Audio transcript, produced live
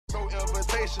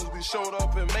invitations, we showed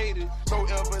up and made it. No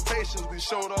invitations, we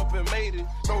showed up and made it.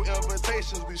 No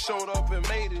invitations, we showed up and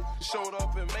made it. Showed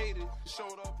up and made it.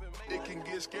 Showed up and made it. It can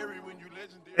get scary when you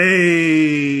legendary.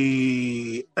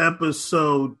 Hey,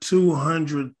 episode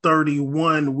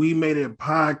 231, We Made It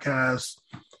podcast.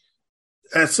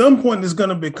 At some point, it's going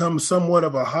to become somewhat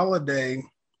of a holiday.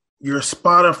 Your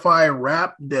Spotify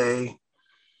Rap Day.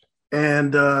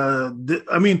 And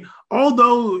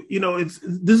although,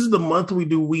 this is the month we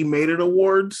do We Made It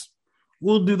Awards,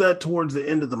 we'll do that towards the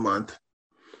end of the month.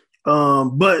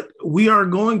 But we are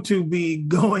going to be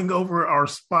going over our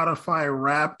Spotify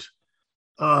Wrapped,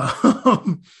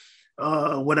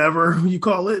 whatever you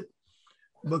call it,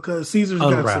 because Caesar's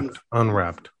got some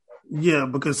unwrapped. Yeah,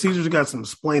 because Caesar's got some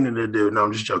explaining to do. No,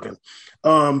 I'm just joking.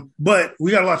 But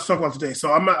we got a lot to talk about today,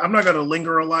 so I'm not going to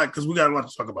linger a lot because we got a lot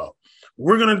to talk about.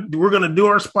 We're gonna do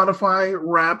our Spotify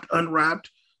Wrapped,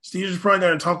 Unwrapped. Caesar's probably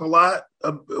going to talk a lot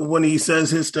when he says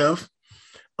his stuff.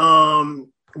 We're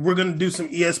going to do some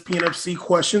ESPN FC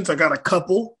questions. I got a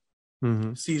couple.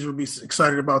 Mm-hmm. Caesar will be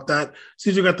excited about that.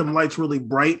 Caesar got them lights really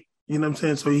bright, you know what I'm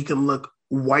saying, so he can look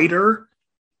whiter,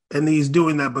 and he's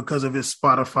doing that because of his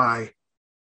Spotify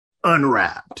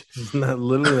Unwrapped. Not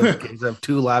literally. I have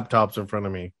two laptops in front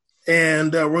of me.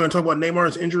 And we're going to talk about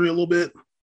Neymar's injury a little bit.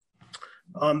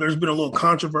 There's been a little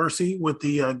controversy with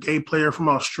the gay player from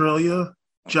Australia,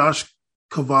 Josh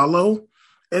Cavallo.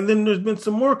 And then there's been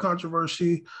some more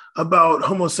controversy about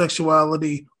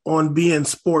homosexuality on beIN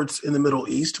Sports in the Middle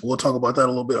East. We'll talk about that a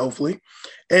little bit, hopefully.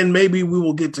 And maybe we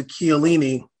will get to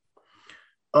Chiellini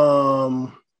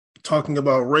talking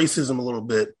about racism a little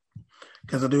bit,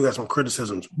 because I do got some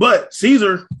criticisms. But,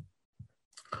 Caesar,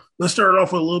 let's start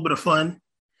off with a little bit of fun.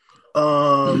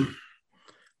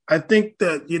 I think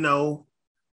that,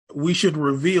 we should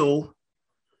reveal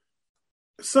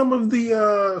some of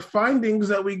the findings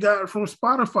that we got from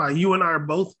Spotify. You and I are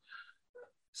both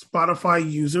Spotify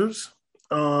users.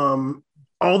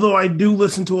 Although I do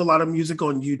listen to a lot of music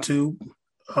on YouTube.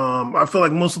 I feel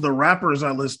like most of the rappers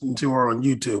I listen to are on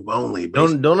YouTube only.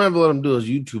 Don't ever let them do his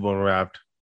YouTube Unwrapped.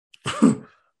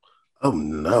 Oh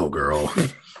no, girl.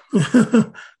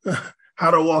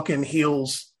 How to walk in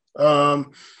heels.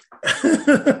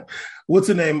 What's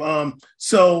the name?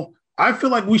 So I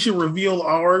feel like we should reveal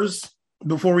ours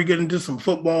before we get into some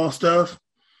football stuff.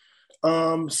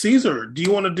 Caesar, do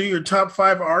you want to do your top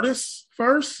 5 artists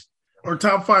first or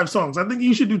top 5 songs? I think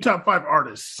you should do top 5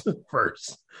 artists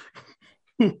first.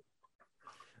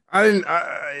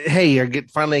 I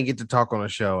finally get to talk on a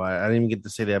show. I didn't even get to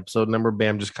say the episode number.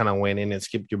 Bam just kind of went in and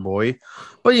skipped your boy.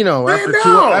 But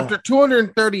after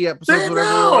 230 episodes,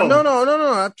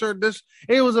 no. After this,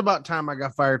 it was about time I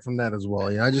got fired from that as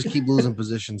well. I just keep losing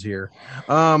positions here.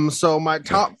 So my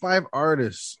top 5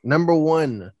 artists. Number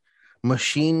 1,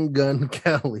 Machine Gun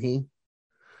Kelly.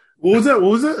 What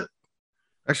was that?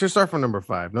 Actually, start from number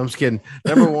 5. No, I'm just kidding.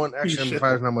 Number 1, actually, number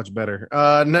 5 is not much better.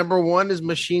 Number 1 is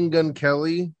Machine Gun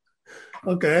Kelly.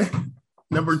 Okay.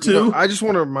 Number 2. I just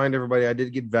want to remind everybody I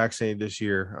did get vaccinated this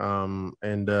year.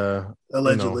 And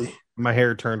allegedly, my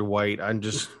hair turned white. I'm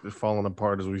just falling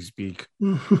apart as we speak.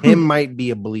 It might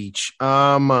be a bleach.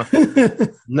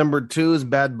 Number 2 is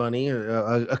Bad Bunny,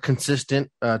 a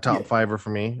consistent top fiver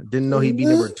for me. Didn't know he'd be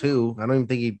number 2. I don't even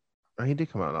think he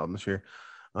did come out album this year.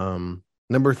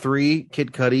 Number 3,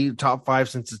 Kid Cudi, top 5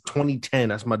 since 2010.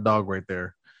 That's my dog right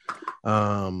there.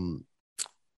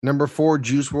 Number 4,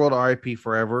 Juice WRLD, R.I.P.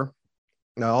 Forever.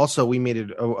 Also, we made it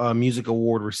a music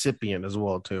award recipient as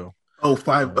well, too. Oh,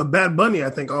 5. Bad Bunny, I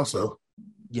think, also.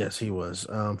 Yes, he was,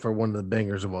 for one of the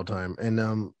bangers of all time.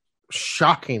 And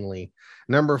shockingly,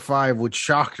 number 5, which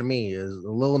shocked me, is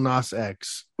Lil Nas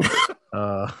X. We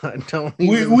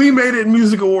made it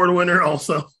music award winner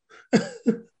also.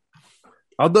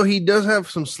 Although he does have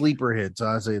some sleeper hits,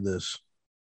 I say this.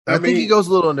 I think he goes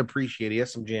a little unappreciated. He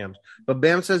has some jams. But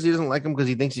Bam says he doesn't like him because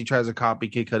he thinks he tries to copy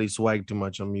Kid Cudi's swag too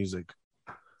much on music.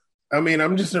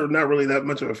 I'm just not really that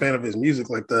much of a fan of his music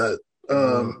like that.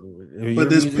 But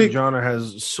this genre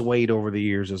has swayed over the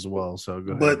years as well. So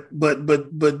go ahead.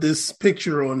 But this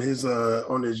picture on his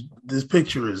this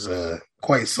picture is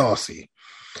quite saucy.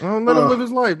 Let him live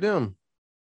his life, damn.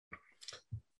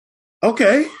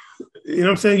 Okay. You know what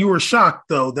I'm saying? You were shocked,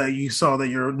 though, that you saw that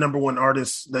your number 1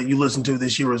 artist that you listened to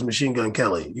this year was Machine Gun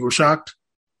Kelly. You were shocked?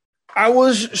 I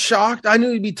was shocked. I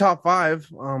knew he'd be top 5.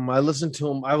 I listened to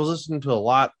him. I was listening to a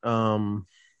lot.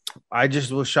 I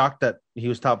just was shocked that he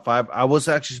was top 5. I was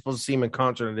actually supposed to see him in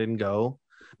concert and didn't go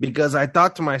because I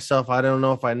thought to myself, I don't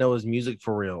know if I know his music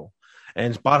for real.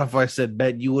 And Spotify said,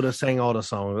 bet you would have sang all the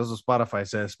songs. That's what Spotify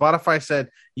said. Spotify said,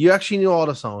 you actually knew all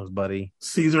the songs, buddy.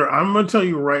 Caesar, I'm going to tell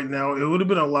you right now, it would have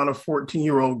been a lot of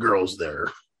 14-year-old girls there.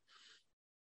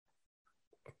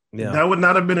 Yeah. That would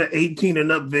not have been an 18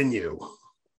 and up venue.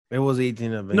 It was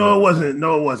 18 of it. No, it wasn't.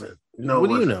 No, it wasn't. No, what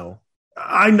do wasn't. You know?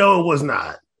 I know it was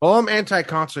not. Well, I'm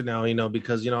anti-concert now,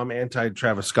 because I'm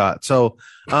anti-Travis Scott. So,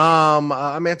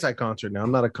 I'm anti-concert now.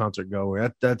 I'm not a concert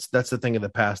goer. That's the thing of the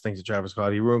past. Thanks to Travis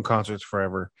Scott, he ruined concerts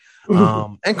forever.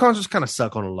 And concerts kind of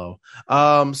suck on the low.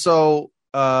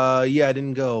 I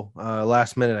didn't go.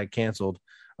 Last minute, I canceled.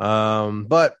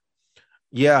 But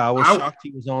yeah, I was shocked he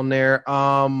was on there.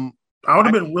 I would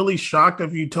have been really shocked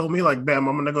if you told me like, "Bam,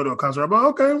 I'm gonna go to a concert." I'm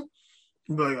like, okay.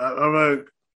 I'm like,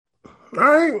 all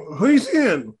right, who you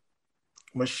seeing?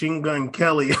 Machine Gun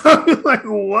Kelly. I'm like,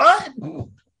 what?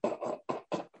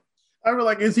 I was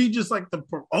like, is he just like the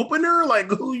opener? Like,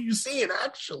 who are you seeing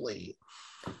actually?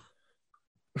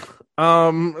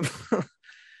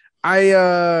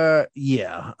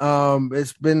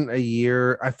 It's been a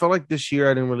year. I felt like this year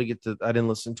I didn't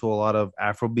listen to a lot of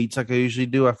Afro beats like I usually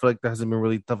do. I feel like that hasn't been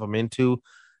really tough I'm into.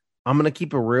 I'm gonna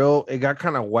keep it real. It got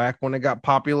kind of whack when it got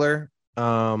popular.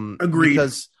 Agreed.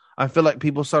 Because I feel like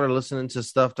people started listening to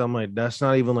stuff that I'm like, that's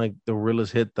not even like the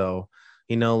realest hit though.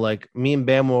 Like me and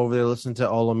Bam were over there listening to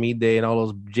Olamide and all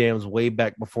those jams way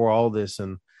back before all this,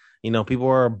 and people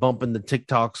are bumping the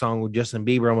TikTok song with Justin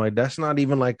Bieber. I'm like, that's not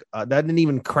even like that didn't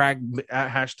even crack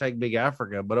hashtag Big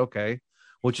Africa, but okay,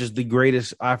 which is the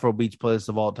greatest Afro beats playlist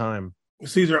of all time.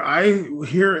 Caesar, I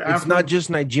hear it's not just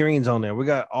Nigerians on there. We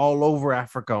got all over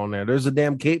Africa on there. There's a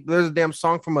damn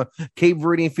song from a Cape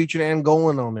Verdean featuring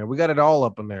Angolan on there. We got it all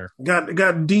up in there. Got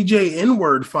DJ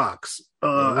N-Word Fox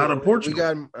out of Portugal.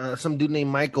 We got some dude named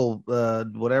Michael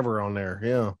whatever on there.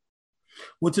 Yeah.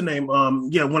 What's the name?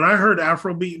 When I heard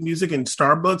Afrobeat music in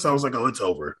Starbucks, I was like, oh, it's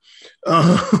over.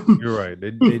 You're right.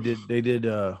 They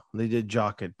did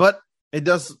jock it. But it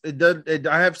does.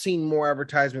 I have seen more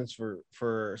advertisements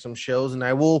for some shows, and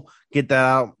I will get that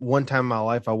out one time in my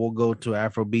life. I will go to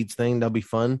Afrobeats thing. That'll be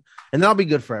fun, and that'll be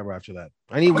good forever after that.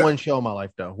 I need one show in my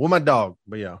life though with my dog.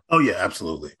 But yeah. Oh yeah,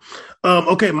 absolutely.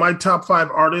 Okay, my top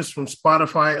 5 artists from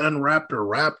Spotify, Unwrapped or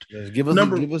Wrapped. Yes, give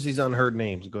us these unheard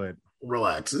names. Go ahead.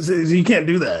 Relax. You can't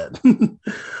do that.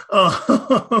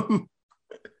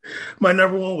 My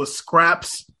number 1 was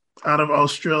Scraps out of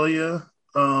Australia.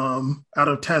 Out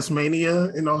of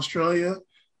Tasmania in Australia.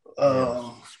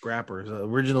 Scrappers,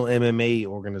 original MMA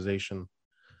organization.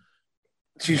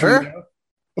 She's from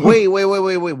wait. Where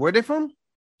are they from?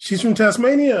 She's from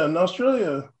Tasmania in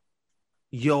Australia.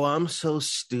 Yo, I'm so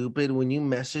stupid. When you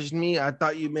messaged me, I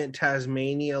thought you meant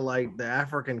Tasmania, like the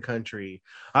African country.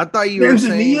 I thought you were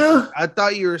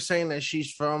saying that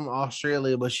she's from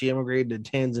Australia, but she immigrated to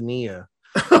Tanzania.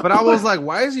 But I was like,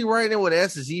 why is he writing it with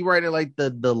S? Is he writing it like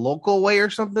the local way or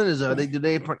something? I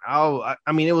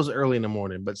mean, it was early in the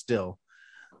morning, but still,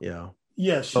 yeah.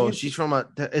 Yeah. She's from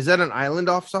is that an island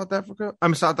off South Africa?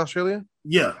 South Australia?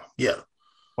 Yeah.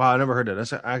 Wow, I never heard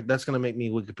that. That's going to make me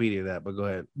Wikipedia that, but go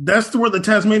ahead. That's where the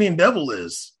Tasmanian devil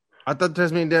is. I thought the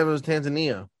Tasmanian devil was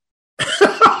Tanzania.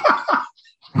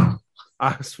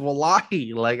 I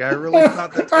lie. Like, I really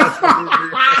thought the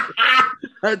Tasmanian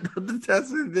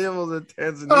devil was in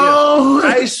Tanzania. Oh,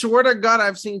 I swear to God,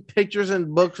 I've seen pictures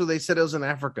and books where they said it was in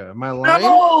Africa. Am I lying?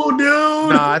 No, dude.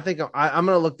 No, I think I'm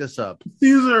going to look this up.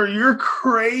 Caesar, you're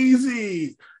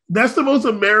crazy. That's the most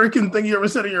American thing you ever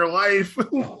said in your life.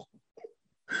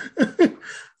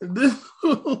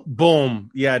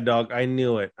 Boom. Yeah, dog. I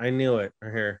knew it. Right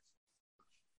here.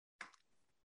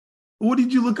 What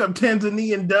did you look up?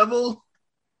 Tanzanian devil?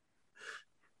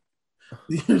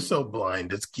 You're so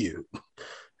blind. It's cute.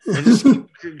 I just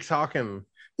keep talking.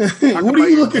 What are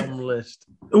you looking?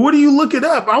 What are you looking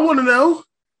up? I want to know.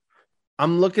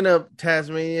 I'm looking up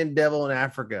Tasmanian devil in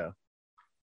Africa.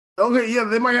 Okay, yeah,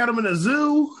 they might have them in a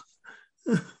zoo.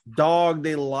 Dog,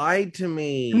 they lied to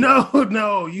me.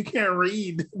 No, you can't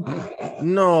read.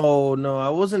 No, I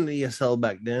wasn't ESL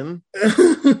back then.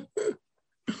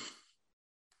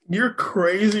 You're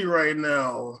crazy right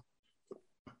now.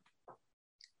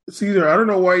 Caesar, I don't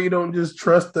know why you don't just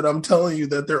trust that I'm telling you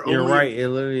that they're You're right. It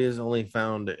literally is only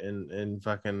found in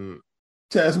fucking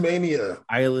Tasmania.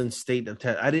 Island state of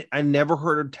I never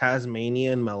heard of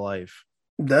Tasmania in my life.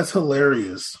 That's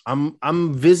hilarious.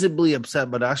 I'm visibly upset,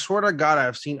 but I swear to God,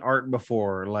 I've seen art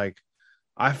before. Like,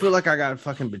 I feel like I got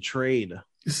fucking betrayed.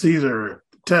 Caesar,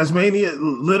 Tasmania,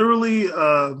 literally.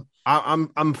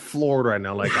 I'm floored right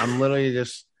now. Like, I'm literally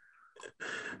just.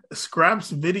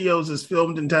 Scraps videos is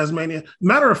filmed in Tasmania.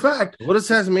 Matter of fact, what does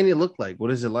Tasmania look like? What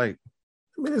is it like?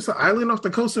 I mean, it's an island off the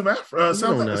coast of Africa. You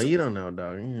don't know. You don't know,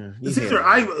 dog. Yeah,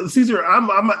 Caesar, I'm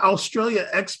an Australia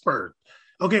expert.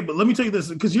 Okay, but let me tell you this,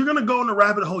 because you're going to go in a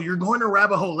rabbit hole. You're going to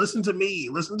rabbit hole. Listen to me.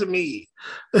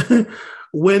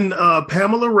 When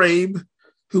Pamela Rabe,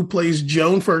 who plays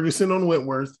Joan Ferguson on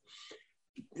Wentworth,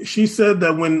 she said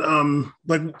that when,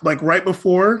 like right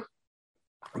before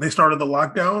they started the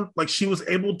lockdown, like she was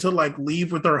able to like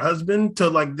leave with her husband to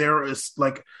like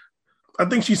I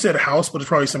think she said house, but it's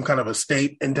probably some kind of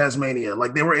estate in Tasmania.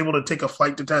 Like they were able to take a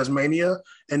flight to Tasmania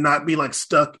and not be like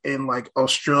stuck in like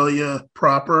Australia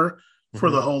proper for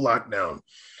the whole lockdown.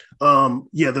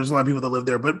 Yeah, there's a lot of people that live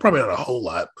there, but probably not a whole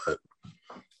lot, but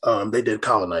they did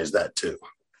colonize that too.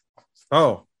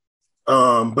 Oh.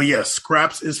 But yeah,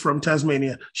 scraps is from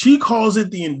Tasmania. She calls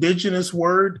it the indigenous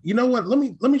word. You know what? Let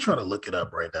me try to look it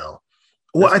up right now.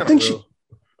 Well, I think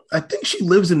she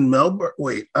lives in Melbourne.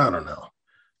 Wait, I don't know.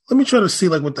 Let me try to see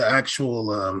like what the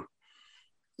actual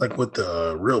like what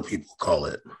the real people call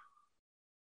it.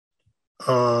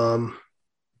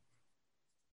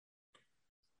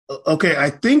 Okay, I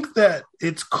think that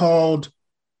it's called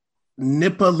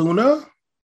Nipaluna.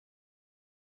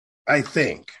 I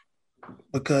think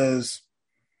because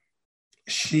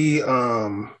she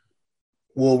will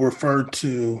refer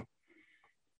to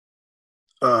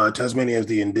Tasmania as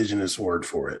the indigenous word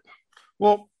for it.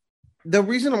 Well, the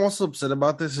reason I'm also upset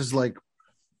about this is like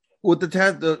with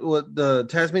the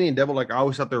Tasmanian Devil, like I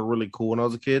always thought they were really cool when I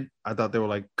was a kid. I thought they were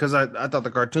like, because I thought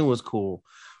the cartoon was cool.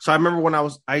 So I remember when I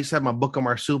used to have my book of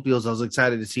marsupials, I was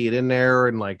excited to see it in there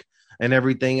and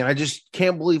everything. And I just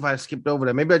can't believe I skipped over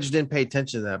that. Maybe I just didn't pay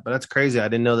attention to that, but that's crazy. I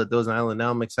didn't know that there was an island. Now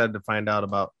I'm excited to find out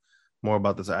more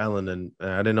about this island. And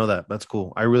I didn't know that. That's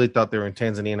cool. I really thought they were in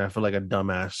Tanzania and I feel like a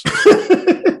dumbass.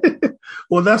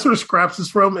 Well, that's where Scraps is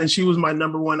from. And she was my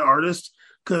number one artist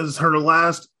because her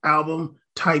last album,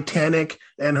 Titanic,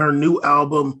 and her new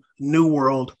album, New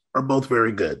World, are both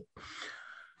very good.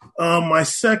 My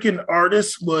second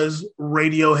artist was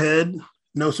Radiohead.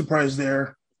 No surprise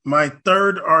there. My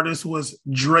third artist was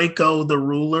Draco the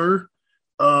Ruler,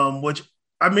 which,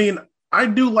 I mean, I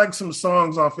do like some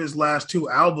songs off his last two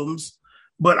albums,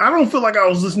 but I don't feel like I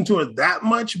was listening to it that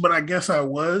much, but I guess I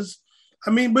was. I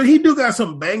mean, but he do got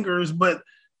some bangers, but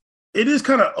it is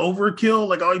kind of overkill.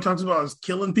 Like all he talks about is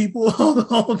killing people all the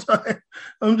whole time.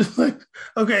 I'm just like,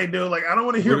 okay, dude, like I don't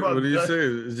want to hear about. What do you say?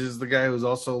 Is this the guy who's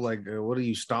also like, what are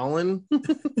you, Stalin?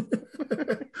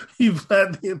 You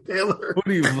Vlad the Impaler. What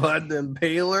are you, Vlad the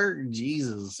Impaler?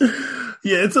 Jesus.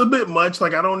 Yeah, it's a bit much.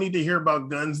 Like I don't need to hear about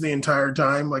guns the entire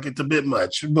time. Like it's a bit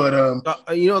much. But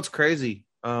you know, it's crazy.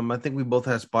 I think we both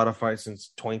had Spotify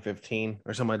since 2015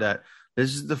 or something like that. I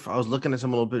was looking at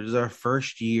some little bit. This is our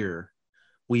first year.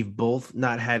 We've both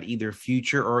not had either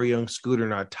Future or Young Scooter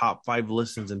in our top 5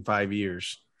 listens in 5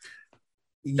 years.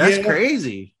 That's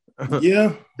crazy.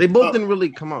 Yeah. They both didn't really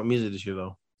come out with music this year,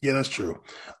 though. Yeah, that's true.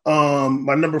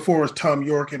 My number 4 was Tom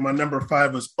York, and my number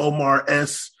 5 was Omar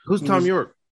S. Who's Tom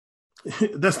York?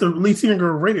 That's the lead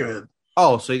singer of Radiohead.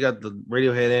 Oh, so you got the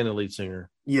Radiohead and the lead singer.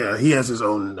 Yeah, he has his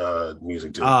own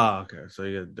music, too. Ah, okay. So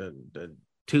you got the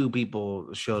 2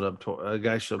 people showed up. A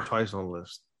guy showed up twice on the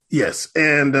list. Yes,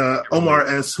 and Omar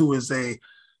S., who is a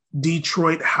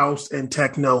Detroit house and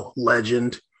techno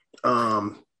legend.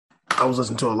 I was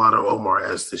listening to a lot of Omar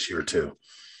S. this year, too.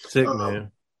 Sick,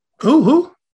 man.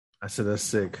 Who? I said that's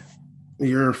sick.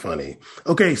 You're funny.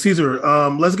 Okay, Caesar,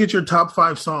 let's get your top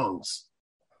 5 songs.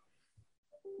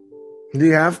 Do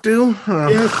you have to?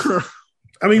 Yeah.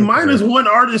 I mean, mine is one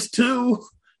artist, too.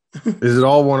 Is it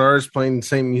all one artist playing the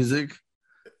same music?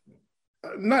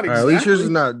 Not exactly. At least yours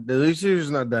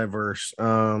is not diverse.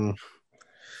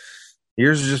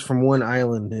 Yours is just from one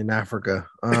island in Africa.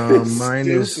 Mine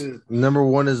is number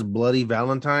 1 is Bloody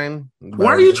Valentine.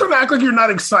 Why are you trying to act like you're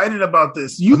not excited about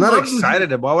this? I'm not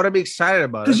excited about. Why would I be excited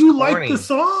about it? Because you like the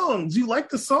songs. You like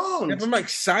the songs. Yeah, I'm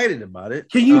excited about it.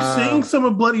 Can you sing some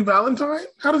of Bloody Valentine?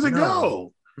 How does it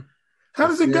go? How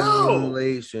does it go?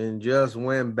 Relation just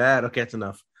went bad. Okay, that's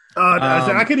enough.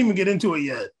 I can't even get into it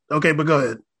yet. Okay, but go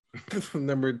ahead.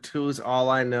 Number 2 is All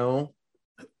I Know.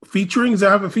 Featuring? Does that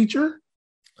have a feature?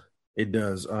 It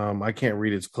does. I can't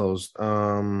read. It's closed.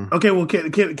 Okay, well,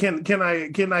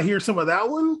 can I hear some of that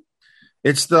one?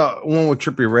 It's the one with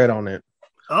Trippie Redd on it.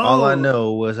 Oh. All I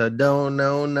know is I don't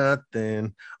know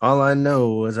nothing. All I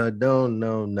know is I don't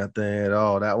know nothing at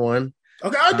all. That one.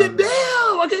 Okay, I did. Damn,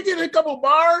 I can get a couple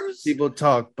bars. People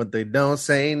talk, but they don't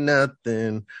say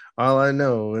nothing. All I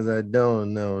know is I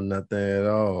don't know nothing at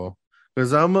all.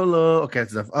 Because I'm alone. Okay,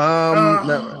 that's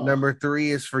enough. Number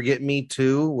 3 is Forget Me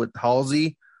Too with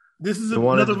Halsey. This is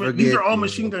another. These are all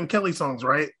Machine Gun Kelly songs,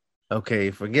 right?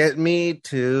 Okay, Forget Me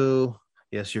Too.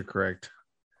 Yes, you're correct.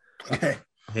 Okay.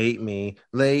 Hate Me.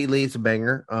 Lately, it's a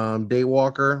banger.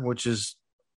 Daywalker, which is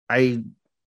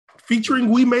featuring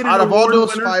We Made It out of all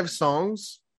those winner. 5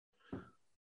 songs.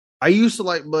 I used to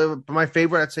like, but my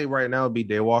favorite I'd say right now would be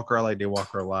Daywalker. I like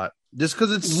Daywalker a lot, just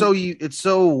because it's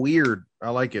so weird. I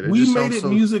like it. We Made It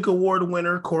Music Award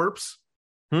winner, Corpse.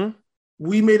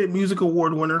 We Made It Music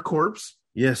Award winner, Corpse.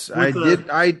 Yes, I did.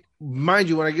 Mind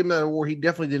you, when I give him that award, he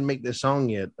definitely didn't make this song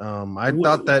yet. I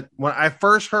thought that when I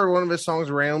first heard one of his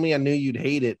songs around me, I knew you'd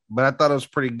hate it, but I thought it was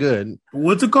pretty good.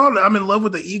 What's it called? I'm in love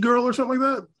with the E-Girl or something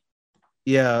like that?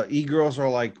 Yeah, E-Girls are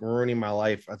like ruining my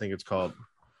life, I think it's called.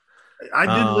 I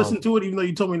did listen to it, even though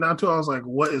you told me not to. I was like,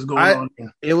 what is going on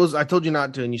here? I told you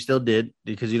not to, and you still did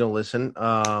because you don't listen.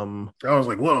 I was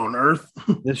like, what on earth?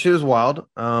 This shit is wild.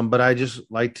 But I just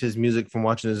liked his music from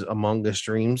watching his Among Us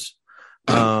streams.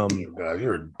 God,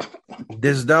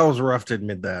 that was rough to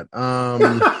admit that.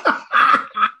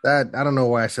 That I don't know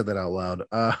why I said that out loud.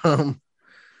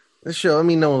 This show, I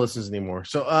mean, no one listens anymore.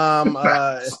 So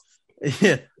yeah.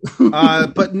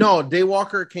 But no,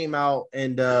 Daywalker came out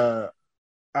and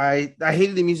I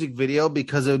hated the music video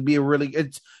because it would be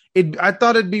I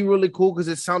thought it'd be really cool because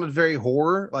it sounded very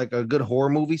horror, like a good horror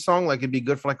movie song, like it'd be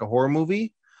good for like a horror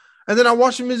movie. And then I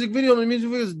watched the music video, and the music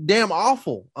video is damn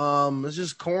awful. It's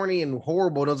just corny and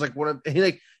horrible. And I was like, but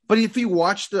if you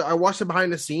I watched it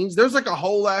behind the scenes, there's like a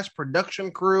whole ass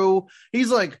production crew. He's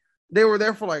like, they were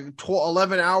there for like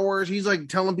 11 hours. He's like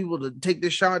telling people to take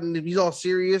this shot, and he's all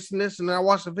serious in this. And then I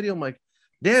watched the video, I'm like,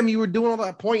 damn, you were doing all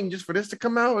that pointing just for this to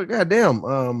come out? God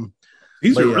damn.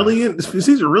 These are really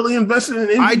invested in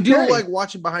MGK. I do like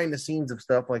watching behind the scenes of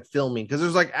stuff, like filming, because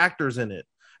there's like actors in it.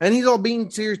 And he's all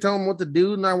being serious, telling him what to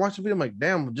do. And I watch the video, I'm like,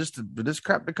 damn, just for this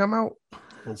crap to come out.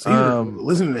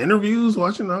 Listening to interviews,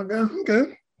 watching all that.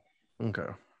 Okay.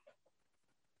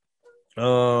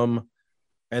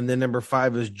 And then number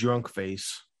 5 is Drunk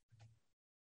Face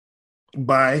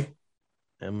by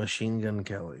and Machine Gun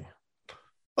Kelly.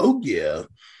 Oh yeah.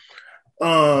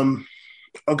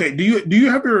 Okay. Do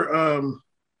you have your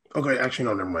okay, actually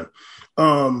no, never mind.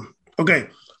 Okay,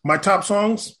 my top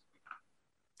songs.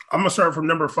 I'm gonna start from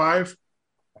number 5.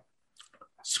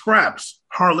 Scraps,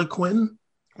 Harley Quinn,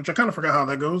 which I kind of forgot how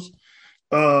that goes.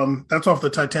 That's off the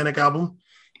Titanic album.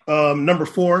 Number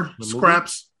 4,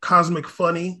 Scraps, Cosmic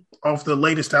Funny, off the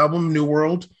latest album, New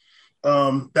World.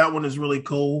 That one is really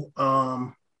cool.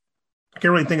 I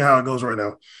can't really think of how it goes right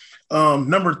now.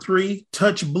 Number 3,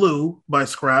 Touch Blue by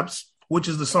Scraps, which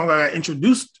is the song I got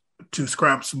introduced to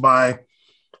Scraps by.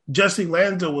 Jessie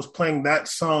Lanza was playing that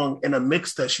song in a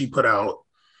mix that she put out.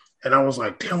 And I was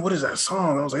like, damn, what is that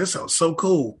song? I was like, it sounds so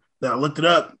cool. Then I looked it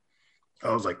up.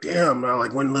 I was like, damn. And I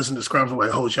went and listened to Scraps. I'm like,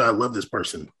 holy shit, I love this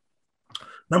person.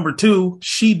 Number 2,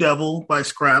 She Devil by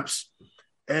Scraps.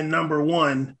 And number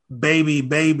 1, Baby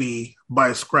Baby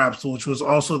by Scraps, which was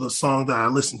also the song that I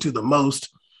listened to the most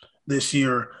this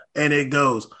year. And it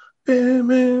goes, overboard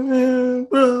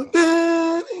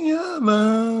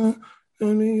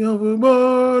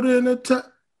in the touch.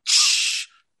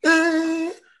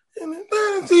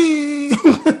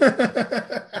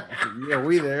 Yeah,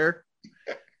 we there.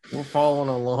 We're following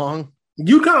along.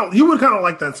 You would kind of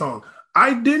like that song.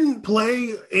 I didn't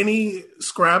play any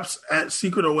Scraps at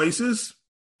Secret Oasis.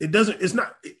 It's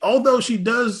not, although she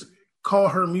does call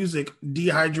her music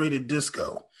dehydrated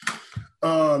disco.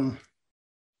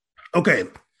 Okay.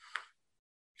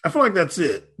 I feel like that's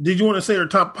it. Did you want to say her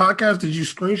top podcast? Did you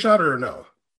screenshot her or no?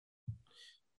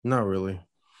 Not really.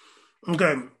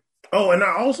 Okay. Oh, and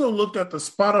I also looked at the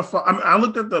Spotify. I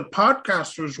looked at the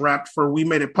podcasters wrapped for We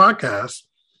Made It podcast.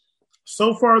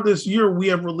 So far this year, we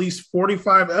have released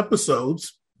 45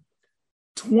 episodes,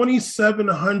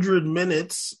 2,700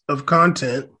 minutes of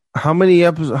content. How many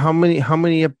episodes? How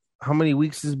many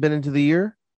weeks has been into the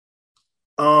year?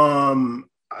 I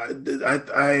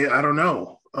don't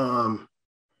know.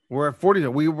 We're at 40.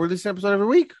 We release an episode every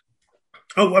week.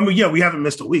 Oh, I mean, yeah, we haven't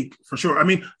missed a week for sure. I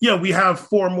mean, yeah, we have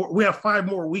 5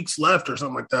 more weeks left or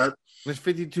something like that. There's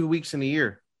 52 weeks in a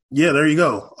year. Yeah, there you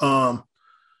go.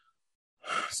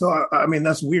 So I mean,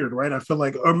 that's weird, right? I feel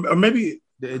like, or maybe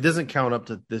it doesn't count up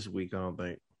to this week. I don't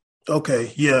think.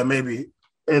 Okay, yeah, maybe,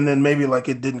 and then maybe like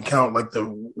it didn't count like the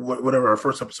whatever our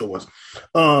first episode was.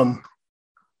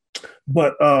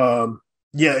 But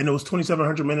yeah, and it was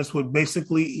 2,700 minutes, which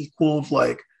basically equals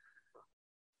like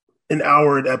an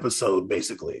hour an episode,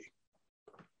 basically,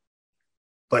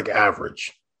 like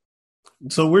average.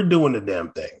 So we're doing the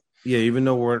damn thing. Yeah, even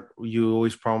though you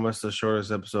always promise the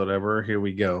shortest episode ever, here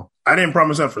we go. I didn't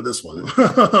promise that for this one.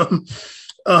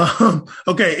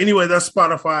 Okay, anyway, that's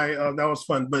Spotify. That was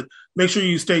fun. But make sure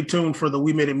you stay tuned for the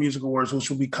We Made It Music Awards, which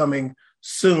will be coming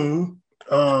soon.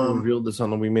 We revealed this on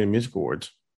the We Made Music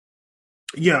Awards.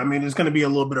 Yeah, I mean, it's going to be a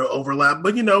little bit of overlap,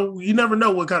 but you never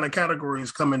know what kind of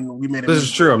categories coming. We made. This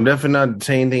is true. I'm definitely not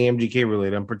saying anything MGK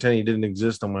related. I'm pretending he didn't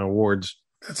exist on my awards.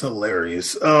 That's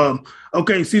hilarious.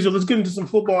 Okay, Caesar, let's get into some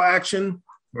football action.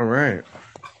 All right.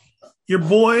 Your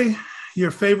boy,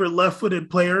 your favorite left-footed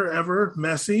player ever,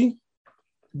 Messi,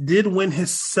 did win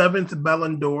his 7th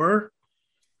Ballon d'Or.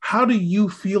 How do you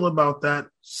feel about that,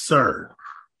 sir?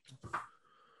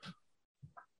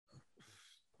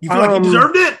 You feel like he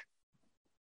deserved it?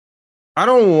 I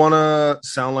don't want to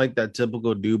sound like that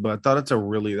typical dude, but I thought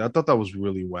that was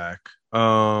really whack.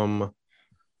 And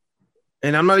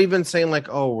I'm not even saying like,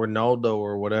 oh, Ronaldo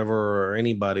or whatever or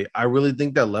anybody. I really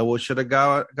think that Lewo should have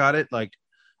got it. Like,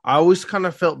 I always kind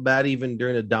of felt bad even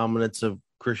during the dominance of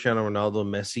Cristiano Ronaldo,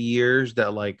 Messi years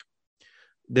that like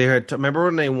they had. Remember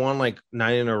when they won like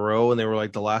 9 in a row and they were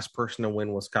like the last person to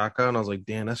win was Kaká, and I was like,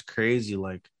 damn, that's crazy.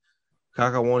 Like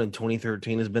Kaká won in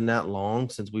 2013. Has been that long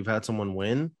since we've had someone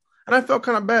win. And I felt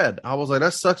kind of bad. I was like,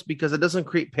 that sucks because it doesn't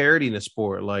create parity in the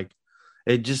sport. Like,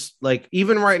 it just, like,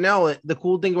 even right now, the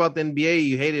cool thing about the NBA,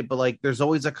 you hate it, but, like, there's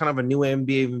always a kind of a new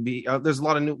NBA. There's a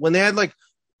lot of new, when they had, like,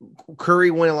 Curry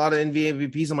win a lot of NBA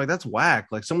MVPs, I'm like, that's whack.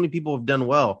 Like, so many people have done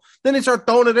well. Then they start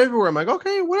throwing it everywhere. I'm like,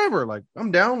 okay, whatever. Like, I'm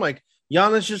down. Like,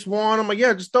 Giannis just won. I'm like,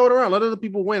 yeah, just throw it around. Let other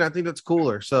people win. I think that's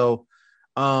cooler. So,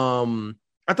 I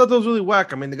thought that was really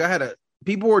whack. I mean, the guy had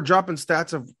people were dropping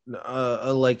stats of,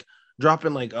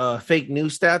 dropping fake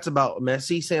news stats about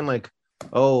Messi saying like,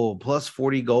 oh, plus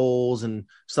 40 goals and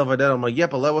stuff like that. I'm like, yeah,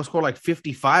 but Lewo scored like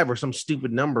 55 or some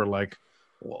stupid number. Like,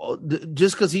 well,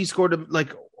 just because he scored he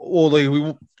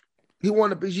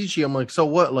won a Pichichi. I'm like, so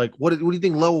what? Like, what do you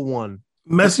think Lewo won?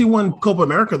 Messi won Copa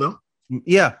America though.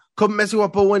 Yeah, Copa Messi won.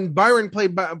 But when Byron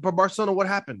played for Barcelona, what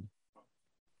happened?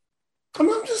 I'm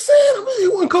just saying. He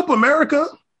won Copa America.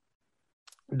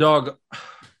 Dog.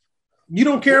 You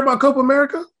don't care about Copa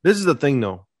America? This is the thing,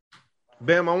 though.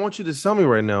 Bam, I want you to tell me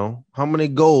right now how many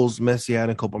goals Messi had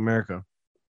in Copa America.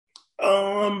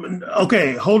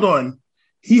 Okay, hold on.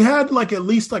 He had like at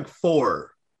least like 4.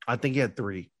 I think he had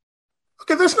 3.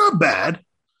 Okay, that's not bad.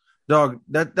 Dog,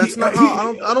 that's not how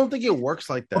I don't think it works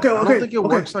like that. Okay, I don't think it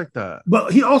works like that.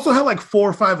 But he also had like 4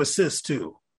 or 5 assists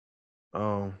too.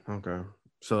 Oh, okay.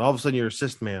 So all of a sudden you're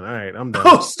assist man. All right, I'm done.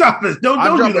 Oh, stop it! Don't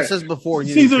do that. Assist before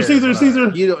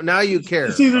Caesar. Now you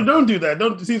care. Caesar, don't do that.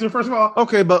 Don't Caesar. First of all,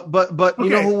 okay, but okay. you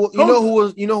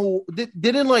know who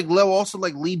didn't like Lew also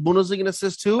like lead Bundesliga in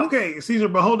assists too? Okay, Caesar,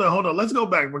 but hold on. Let's go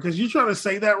back because you're trying to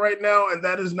say that right now, and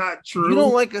that is not true. You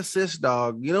don't like assists,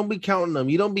 dog. You don't be counting them.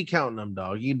 You don't be counting them,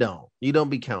 dog. You don't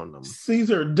be counting them.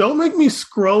 Caesar, don't make me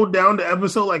scroll down to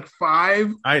episode like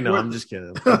 5. I know. I'm just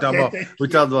kidding. We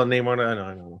talked about Neymar.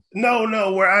 I know.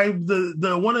 No. Where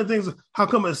the one of the things, how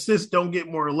come assists don't get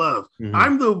more love? Mm-hmm.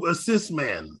 I'm the assist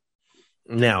man.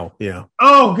 Now, yeah.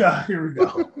 Oh God, here we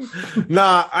go.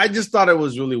 Nah, I just thought it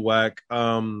was really whack.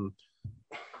 I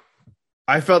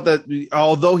felt that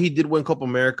although he did win Copa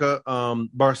America,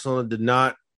 Barcelona did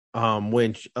not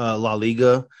win La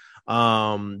Liga.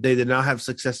 They did not have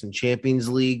success in Champions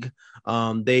League.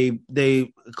 They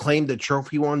claimed the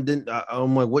trophy won.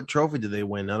 I'm like, what trophy did they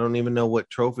win? I don't even know what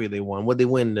trophy they won. What they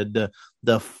win? The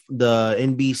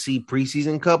NBC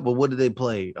preseason cup, but what did they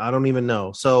play? I don't even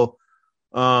know. So,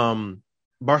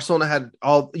 Barcelona had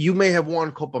you may have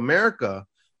won Copa America,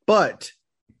 but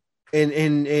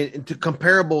in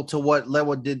comparable to what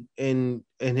Lewa did in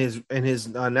his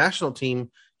national team,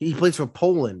 he plays for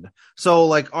Poland. So,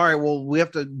 like, all right, well, we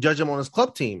have to judge him on his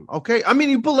club team. Okay. I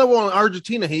mean, you put Lewa on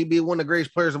Argentina, he'd be one of the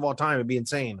greatest players of all time. It'd be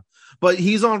insane. But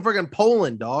he's on friggin'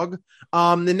 Poland, dog.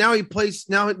 And now he plays,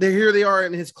 here they are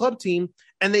in his club team,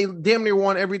 and they damn near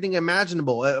won everything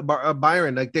imaginable at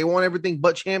Bayern. Like, they won everything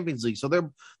but Champions League. So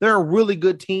they're a really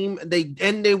good team.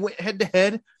 They went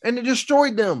head-to-head, and they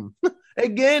destroyed them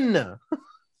again.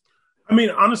 I mean,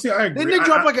 honestly, I agree. Didn't they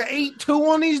drop like an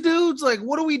 8-2 on these dudes? Like,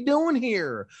 what are we doing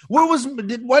here? Why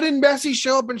didn't Messi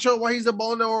show up and show why he's the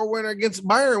Ballon d'Or winner against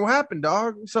Bayern? What happened,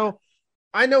 dog? So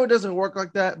I know it doesn't work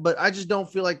like that, but I just don't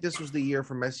feel like this was the year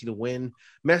for Messi to win.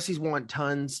 Messi's won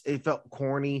tons. It felt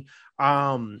corny.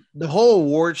 The whole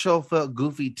award show felt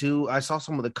goofy too. I saw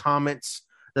some of the comments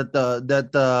that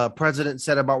the president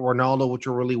said about Ronaldo, which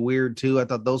were really weird too. I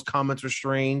thought those comments were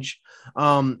strange.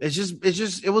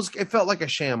 It felt like a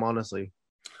sham, honestly.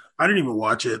 I didn't even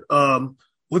watch it.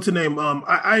 What's the name?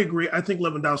 I agree. I think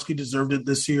Lewandowski deserved it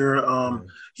this year.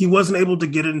 He wasn't able to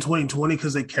get it in 2020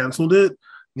 because they canceled it.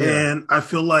 Yeah. And I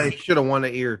feel like should have won a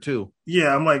year too.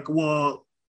 Yeah. I'm like, well,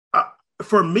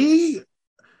 for me,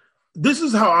 this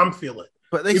is how I'm feeling.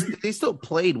 But they still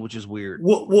played, which is weird.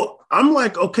 Well, I'm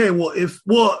like, okay,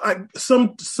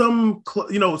 some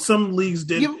leagues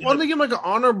did. They give him like an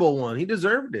honorable one. He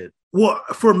deserved it. Well,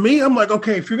 for me, I'm like,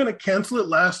 okay, if you're going to cancel it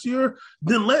last year,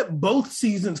 then let both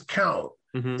seasons count.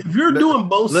 Mm-hmm. If you're doing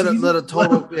both seasons, let a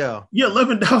total,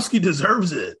 Lewandowski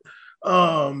deserves it.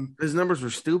 His numbers were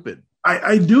stupid.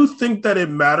 I do think that it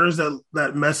matters that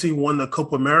Messi won the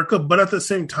Copa America, but at the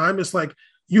same time, it's like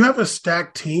you have a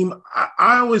stacked team.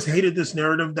 I always hated this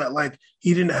narrative that like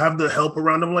he didn't have the help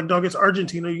around him. Like, dog, it's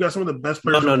Argentina. You got some of the best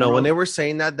players. No. When they were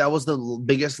saying that was the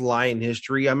biggest lie in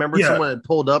history. I remember someone had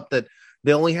pulled up that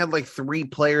they only had like 3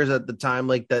 players at the time,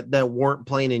 like that weren't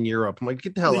playing in Europe. I'm like,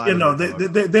 get the hell out of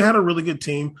here. They had a really good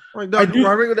team. Like, dog,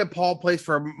 I remember that Paul plays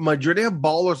for Madrid. They have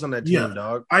ballers on that team,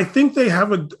 dog. I think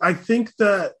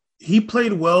that he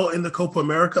played well in the Copa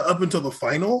America up until the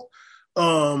final.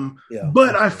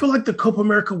 But I feel like the Copa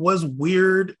America was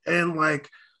weird, and like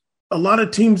a lot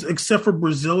of teams except for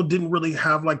Brazil didn't really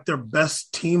have like their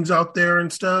best teams out there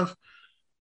and stuff.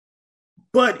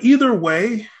 But either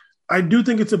way, I do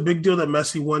think it's a big deal that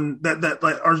Messi won, that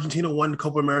like Argentina won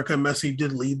Copa America, and Messi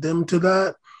did lead them to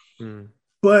that.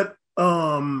 But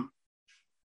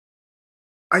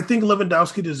I think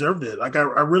Lewandowski deserved it. Like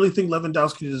I really think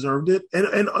Lewandowski deserved it.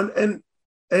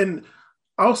 And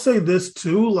I'll say this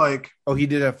too, like, he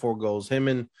did have 4 goals. Him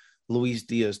and Luis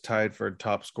Diaz tied for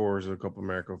top scorers of Copa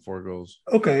America, 4 goals.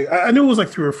 Okay, I knew it was like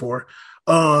 3 or 4.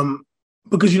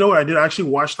 Because you know what I did? I actually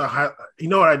watched you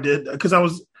know what I did? Because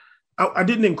I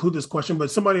didn't include this question, but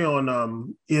somebody on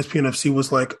ESPN FC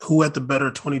was like, who had the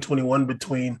better 2021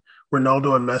 between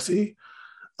Ronaldo and Messi?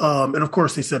 And of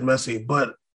course they said Messi,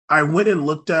 but I went and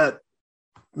looked at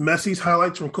Messi's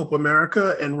highlights from Copa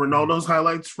America and Ronaldo's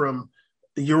highlights from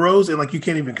the Euros, and like you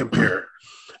can't even compare.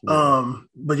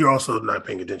 But you're also not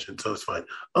paying attention, so it's fine.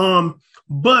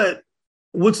 But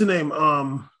what's the name?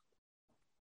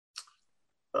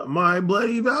 My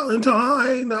Bloody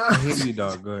Valentine. I hear you,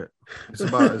 dog. Go ahead. It's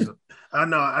about. I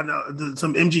know.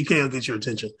 Some MGK will get your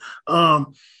attention.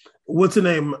 What's the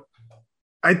name?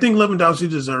 I think Lewandowski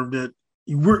deserved it.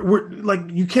 We're like,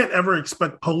 you can't ever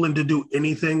expect Poland to do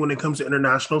anything when it comes to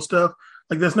international stuff.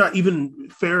 Like, that's not even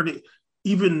fair to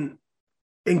even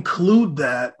include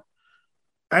that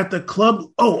at the club.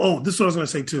 This is what I was going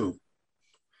to say too.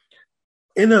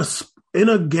 In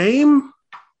a game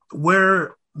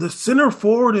where the center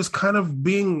forward is kind of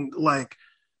being like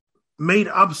made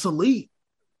obsolete,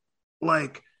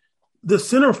 like the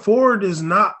center forward is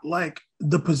not like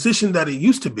the position that it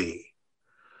used to be.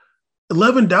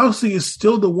 Lewandowski is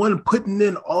still the one putting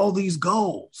in all these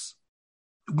goals.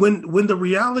 When the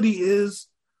reality is,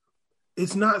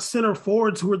 it's not center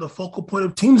forwards who are the focal point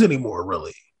of teams anymore,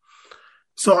 really.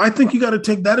 So I think you got to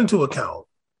take that into account.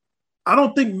 I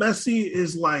don't think Messi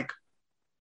is like,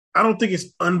 I don't think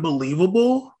it's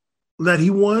unbelievable that he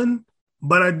won,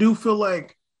 but I do feel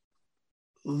like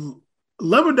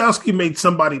Lewandowski made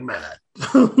somebody mad.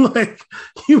 Like,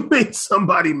 you made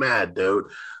somebody mad, dude.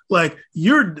 Like,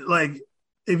 you're like,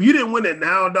 if you didn't win it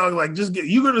now, dog, like,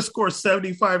 you're going to score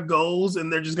 75 goals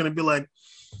and they're just going to be like,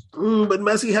 but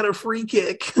Messi had a free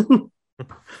kick.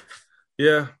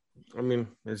 Yeah. I mean,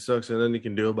 it sucks and nothing you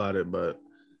can do about it, but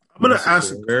I'm going to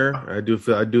ask. I do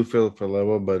feel for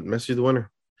Levo, but Messi's the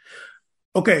winner.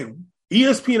 Okay.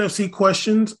 ESPN FC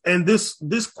questions. And this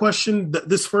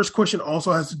first question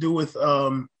also has to do with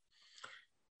the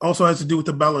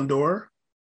Ballon d'Or.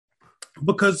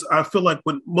 Because I feel like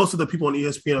when most of the people on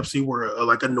ESPN FC were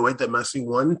like annoyed that Messi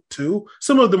won too.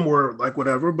 Some of them were like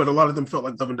whatever, but a lot of them felt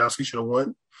like Lewandowski should have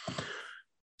won.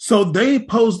 So they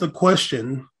posed the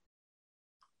question,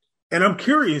 and I'm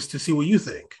curious to see what you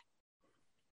think.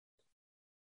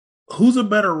 Who's a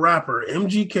better rapper,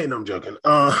 MGK? No, I'm joking.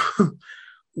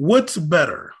 What's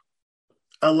better?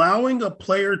 Allowing a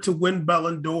player to win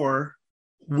Ballon d'Or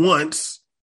once,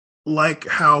 like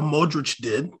how Modric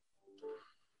did,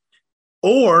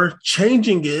 or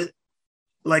changing it,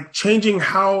 like changing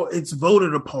how it's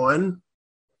voted upon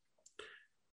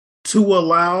to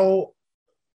allow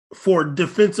for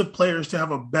defensive players to have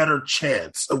a better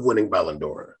chance of winning Ballon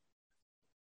d'Or?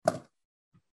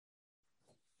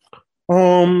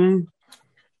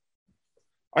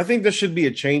 I think there should be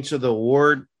a change to the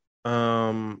award.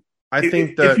 I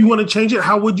think that if you want to change it,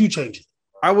 how would you change it?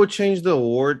 I would change the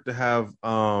award to have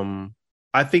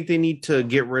I think they need to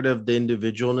get rid of the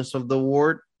individualness of the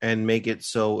award and make it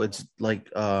so it's like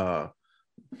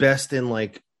best in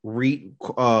like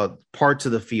parts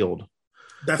of the field.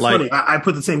 That's like, funny. I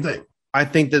put the same thing. I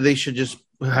think that they should just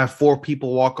have 4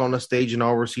 people walk on the stage and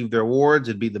all receive their awards.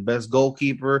 It'd be the best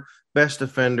goalkeeper, best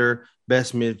defender,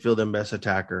 best midfield and best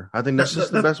attacker. I think that's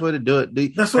just the best way to do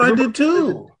it. That's what I did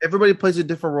too. Everybody plays a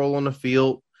different role on the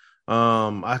field.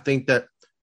 I think that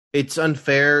it's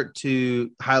unfair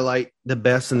to highlight the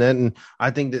best in that, and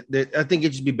I think that I think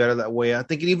it should be better that way. I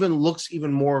think it even looks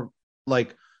even more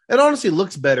like it honestly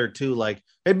looks better too. Like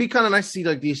it'd be kind of nice to see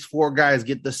like these 4 guys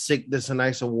get this a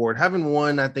nice award. Having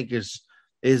one, I think is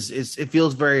it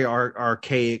feels very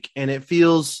archaic, and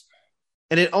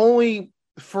it only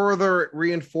further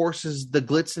reinforces the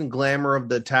glitz and glamour of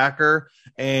the attacker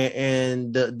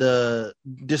and the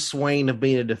dissuading of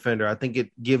being a defender. I think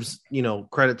it gives,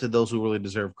 credit to those who really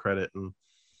deserve credit. And,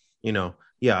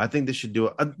 I think they should do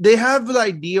it. They have the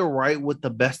idea right with the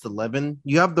best 11.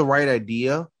 You have the right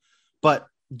idea, but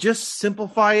just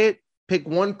simplify it. Pick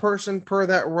one person per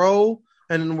that row,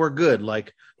 and then we're good.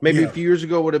 Like maybe a few years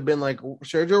ago would have been like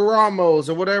Sergio Ramos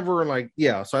or whatever. And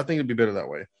so I think it'd be better that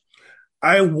way.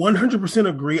 I 100%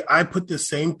 agree. I put the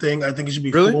same thing. I think it should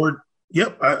be forward.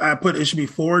 Yep. I put it should be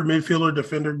forward, midfielder,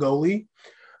 defender, goalie.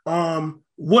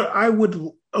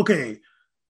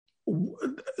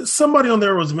 Somebody on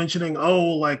there was mentioning,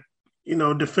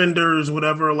 defenders,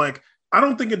 whatever. Like, I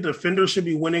don't think a defender should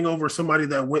be winning over somebody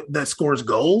that scores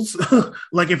goals.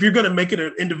 Like, if you're going to make it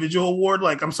an individual award,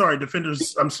 like, I'm sorry,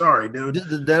 defenders. I'm sorry, dude.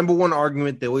 The number one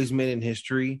argument they always made in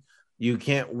history. You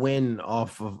can't win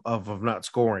off of not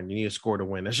scoring. You need to score to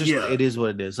win. It's just It is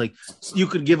what it is. Like you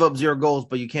could give up 0 goals,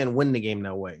 but you can't win the game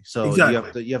that way. So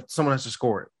exactly. Someone has to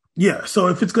score it. Yeah. So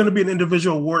if it's going to be an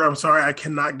individual award, I'm sorry, I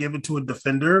cannot give it to a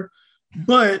defender.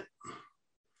 But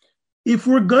if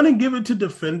we're going to give it to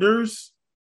defenders,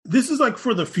 this is like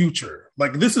for the future.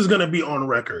 Like this is going to be on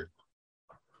record.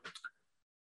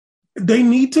 They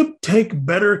need to take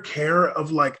better care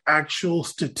of like actual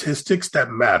statistics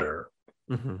that matter.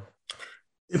 Mm-hmm.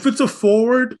 If it's a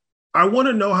forward, I want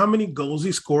to know how many goals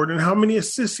he scored and how many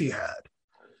assists he had.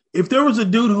 If there was a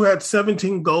dude who had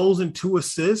 17 goals and 2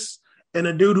 assists and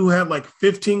a dude who had like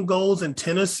 15 goals and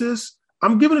 10 assists,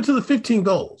 I'm giving it to the 15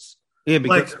 goals. Yeah,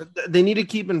 because they need to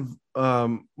keep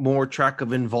more track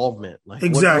of involvement. Like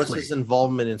exactly. What's his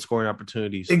involvement in scoring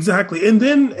opportunities? Exactly. And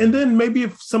then maybe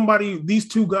if these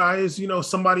 2 guys,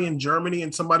 somebody in Germany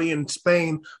and somebody in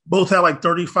Spain both had like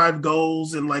 35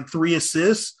 goals and like 3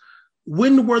 assists.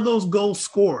 When were those goals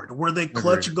scored? Were they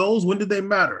clutch goals? When did they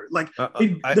matter? Like, I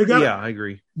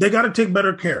agree. They got to take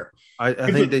better care. I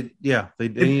think they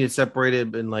need to separate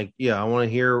it. And I want to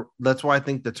hear. That's why I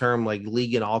think the term like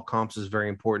league and all comps is very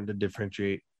important to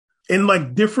differentiate. In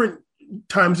like different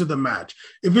times of the match.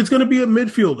 If it's going to be a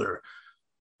midfielder,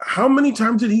 how many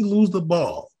times did he lose the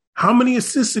ball? How many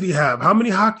assists did he have? How many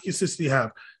hockey assists did he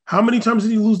have? How many times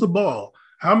did he lose the ball?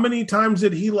 How many times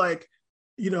did he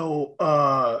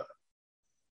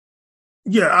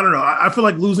I don't know. I feel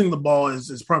like losing the ball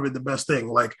is probably the best thing.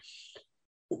 Like,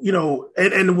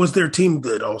 and was their team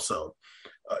good also?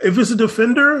 If it's a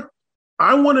defender,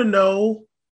 I want to know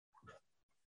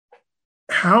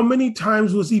how many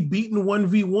times was he beaten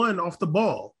 1v1 off the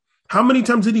ball? How many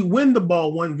times did he win the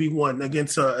ball 1v1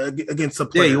 against a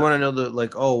player? Yeah, you want to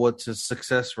know what's his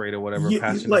success rate or whatever,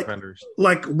 passing defenders.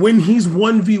 Like when he's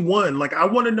 1v1, like I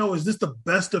want to know, is this the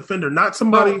best defender? Not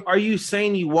somebody. But are you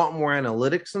saying you want more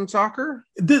analytics in soccer?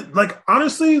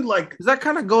 Honestly, that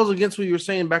kind of goes against what you were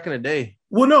saying back in the day.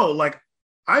 Well, no,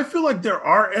 I feel like there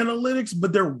are analytics,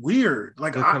 but they're weird.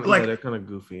 They're kind of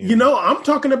goofy. Yeah. I'm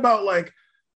talking about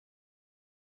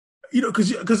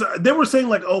because they were saying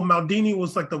Maldini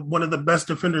was one of the best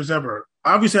defenders ever.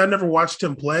 Obviously, I never watched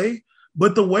him play,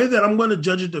 but the way that I'm going to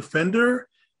judge a defender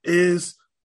is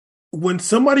when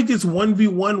somebody gets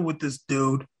 1v1 with this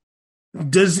dude,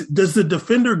 does the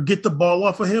defender get the ball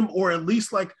off of him or at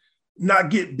least not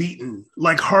get beaten,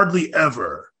 hardly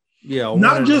ever? Yeah,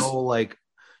 not just like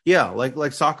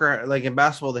soccer, like in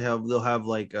basketball, they'll have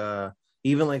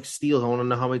even steals. I want to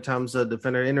know how many times a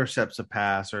defender intercepts a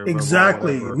pass or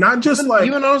exactly. Not just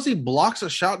even honestly blocks a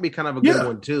shot be kind of a good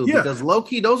one too. Yeah. Because low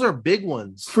key, those are big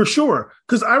ones for sure.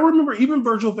 Because I remember even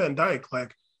Virgil van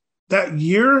Dijk, that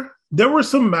year, there were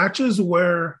some matches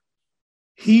where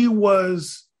he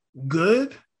was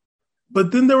good,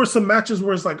 but then there were some matches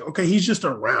where it's okay, he's just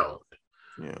around.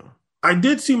 Yeah, I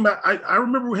did see. I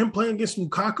remember him playing against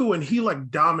Lukaku, and he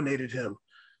dominated him.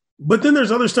 But then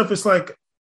there's other stuff. It's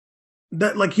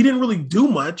that he didn't really do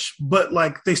much, but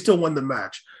they still won the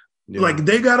match. Yeah.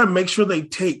 They got to make sure they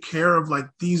take care of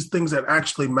these things that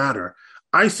actually matter.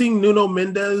 I seen Nuno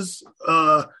Mendes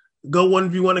go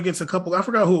 1v1 against a couple. I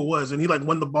forgot who it was, and he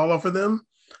won the ball off of them.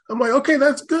 I'm like, okay,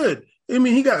 that's good. I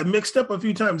mean, he got mixed up a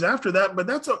few times after that, but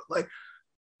that's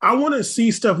I want to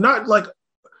see stuff. Not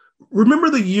remember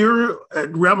the year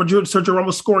at Real Madrid, Sergio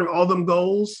Ramos scoring all them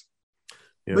goals.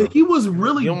 Yeah. But he was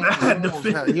really bad.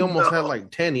 He almost had like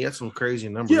 10. He had some crazy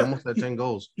numbers. He almost had 10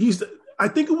 goals. I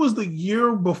think it was the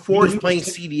year before he was playing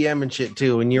CDM and shit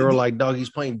too. And you were like, dog, he's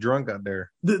playing drunk out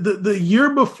there. The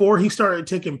year before he started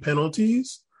taking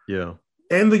penalties. Yeah.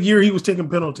 And the year he was taking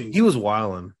penalties. He was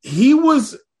wilding. He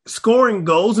was scoring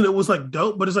goals and it was like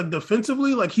dope, but it's like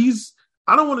defensively, like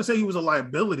I don't want to say he was a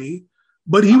liability,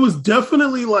 but he was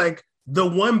definitely like the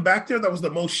one back there that was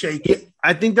the most shaky. Yeah,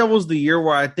 I think that was the year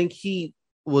where I think he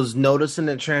was noticing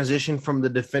the transition from the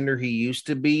defender he used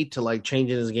to be to like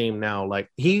changing his game now. Like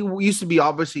he used to be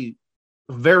obviously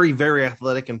very, very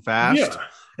athletic and fast. Yeah.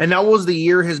 And that was the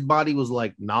year his body was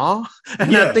like, nah.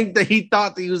 And I think that he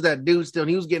thought that he was that dude still, and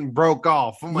he was getting broke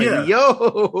off. I'm like,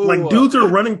 yo. Like dudes are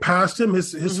running past him.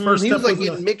 His first he step was like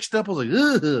getting mixed up. I was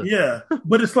like, ugh. Yeah.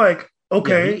 But it's like,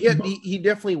 okay. Yeah, he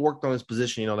definitely worked on his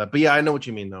position, you know that. But yeah, I know what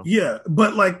you mean though. Yeah.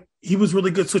 But like he was really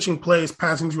good switching plays,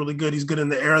 passing's really good. He's good in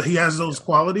the air. He has those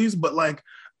qualities, but like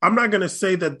I'm not going to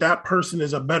say that person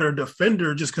is a better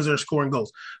defender just because they're scoring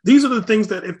goals. These are the things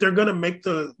that if they're going to make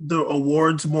the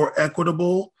awards more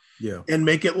equitable and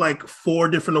make it like 4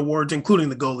 different awards, including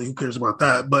the goalie, who cares about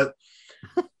that? But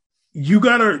you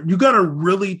gotta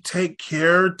really take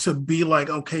care to be like,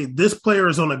 okay, this player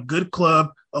is on a good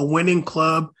club, a winning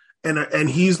club, and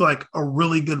he's like a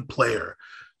really good player.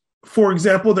 For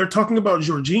example, they're talking about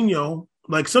Jorginho.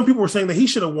 Like some people were saying that he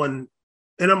should have won,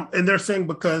 and they're saying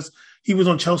because he was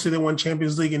on Chelsea, they won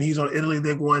Champions League, and he's on Italy,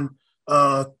 they won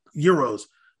Euros.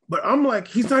 But I'm like,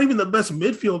 he's not even the best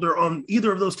midfielder on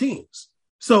either of those teams.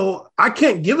 So I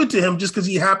can't give it to him just because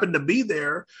he happened to be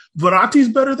there. Verratti's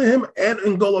better than him, and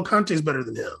N'Golo Kante is better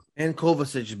than him. And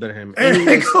Kovacic is better than him.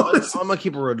 Anyways, I'm going to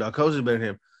keep it real, dog. Kovacic is better than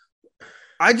him.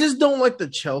 I just don't like the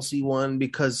Chelsea one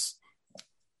because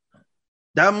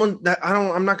that one,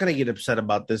 I'm not going to get upset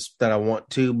about this that I want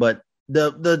to, but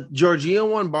the Jorginho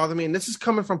one bothered me, and this is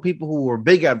coming from people who were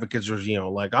big advocates of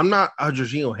Jorginho. Like, I'm not a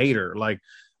Jorginho hater. Like,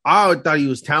 I thought he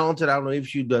was talented. I don't know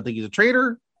if you do. I think he's a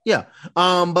traitor. Yeah.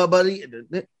 But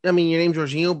I mean, your name's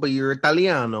Jorginho, but you're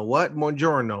Italiano. What?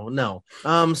 Buongiorno. No.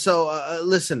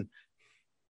 Listen,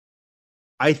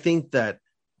 I think that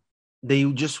they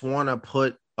just want to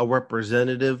put a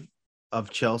representative of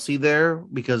Chelsea there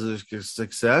because of their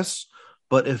success.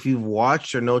 But if you've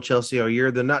watched or know Chelsea all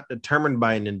year, they're not determined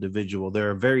by an individual.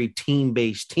 They're a very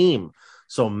team-based team.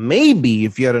 So maybe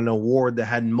if you had an award that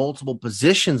had multiple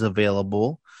positions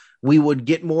available, we would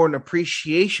get more an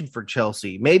appreciation for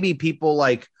Chelsea. Maybe people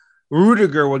like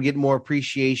Rudiger would get more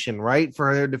appreciation, right,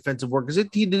 for their defensive work because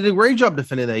he did a great job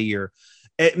defending that year.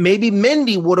 Maybe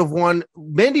Mendy would have won.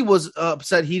 Mendy was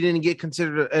upset he didn't get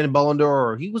considered a Ballon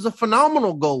d'Or. He was a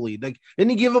phenomenal goalie. Like, didn't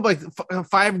he give up like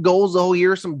 5 goals the whole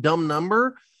year, some dumb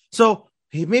number? So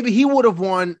maybe he would have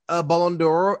won a Ballon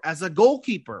d'Or as a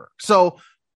goalkeeper. So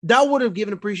that would have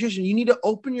given appreciation. You need to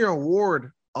open your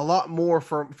award a lot more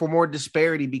for more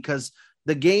disparity because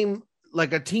the game,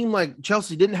 like a team like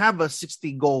Chelsea didn't have a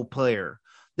 60-goal player.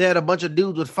 They had a bunch of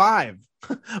dudes with 5,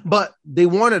 but they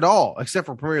won it all except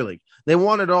for Premier League. They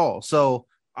won it all. So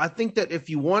I think that if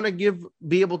you want to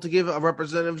be able to give a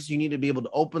representatives, you need to be able to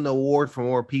open the award for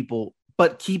more people,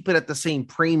 but keep it at the same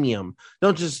premium.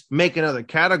 Don't just make another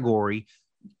category,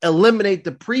 eliminate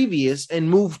the previous and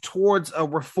move towards a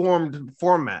reformed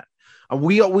format.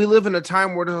 We live in a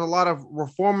time where there's a lot of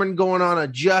reforming going on,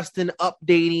 adjusting,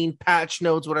 updating, patch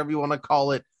notes, whatever you want to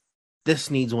call it. This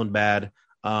needs one bad.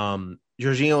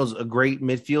 Jorginho is a great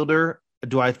midfielder.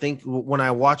 Do I think when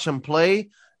I watch him play,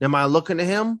 am I looking at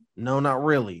him? No, not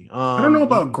really. I don't know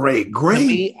about great.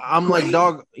 I'm like,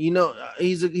 dog, you know,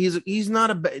 he's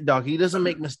not a bad dog. He doesn't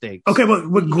make mistakes. Okay,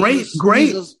 but great.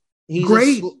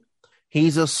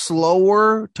 He's a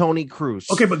slower Tony Cruz.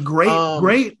 Okay, but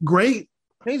great.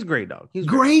 He's great, dog. He's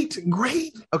great.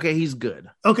 Okay, he's good.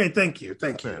 Okay, thank you.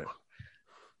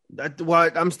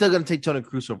 I'm still going to take Tony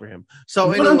Cruz over him.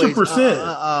 So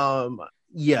 100%.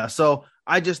 Yeah. So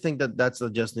I just think that that's the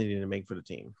adjustment you need to make for the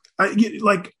team.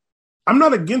 I'm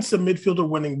not against the midfielder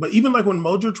winning, but even like when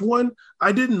Modric won,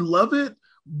 I didn't love it.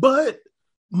 But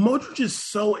Modric is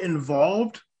so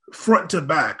involved front to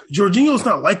back. Jorginho's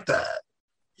not like that.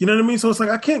 You know what I mean? So it's like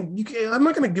I'm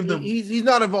not going to give them. He's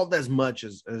not involved as much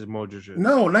as Modric is.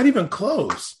 No, not even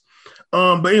close.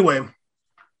 But anyway,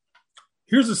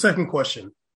 here's the second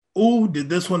question. Ooh, did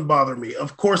this one bother me?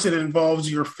 Of course, it involves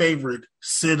your favorite,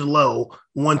 Sid Lowe,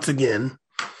 once again.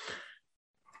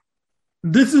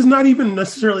 This is not even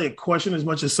necessarily a question as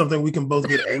much as something we can both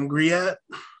get angry at.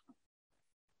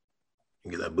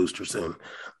 Get that booster soon.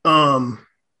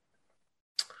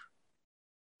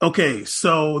 Okay,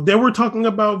 so they were talking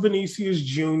about Vinicius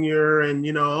Jr. and,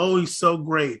 he's so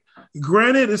great.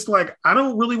 Granted, it's like I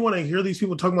don't really want to hear these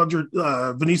people talking about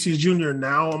your Vinicius Jr.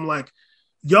 now. I'm like,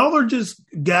 y'all are just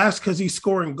gassed because he's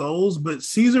scoring goals. But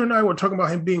Caesar and I were talking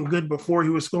about him being good before he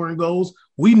was scoring goals.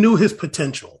 We knew his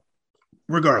potential,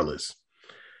 regardless.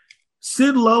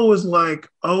 Sid Lowe is like,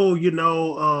 oh,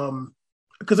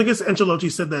 because I guess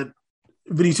Ancelotti said that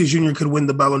Vinicius Jr. could win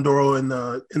the Ballon d'Or in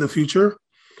the future,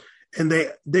 and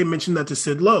they mentioned that to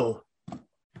Sid Lowe,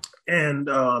 and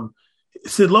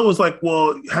Sid Lowe was like,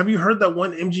 well, have you heard that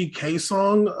one MGK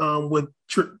song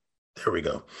there we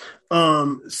go.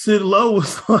 Sid Lowe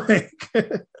was like,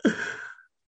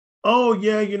 oh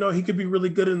yeah, he could be really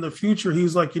good in the future.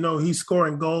 He's like, he's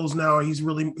scoring goals now. He's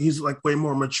like way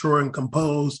more mature and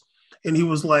composed. And he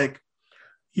was like,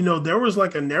 there was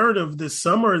like a narrative this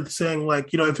summer saying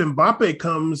like, if Mbappe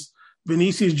comes,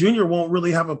 Vinicius Jr. won't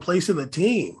really have a place in the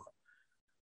team.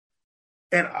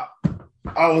 And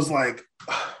I was like,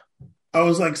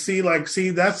 that's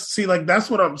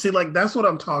what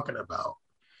I'm talking about.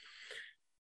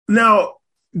 Now,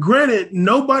 granted,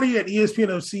 nobody at ESPN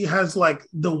FC has like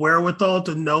the wherewithal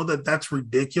to know that that's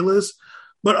ridiculous.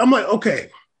 But I'm like,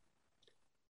 okay,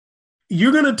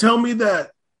 you're going to tell me that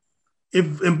if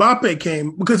Mbappe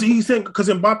came, because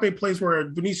Mbappe plays where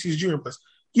Vinicius Jr. plays,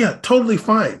 yeah, totally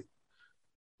fine.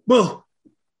 Well,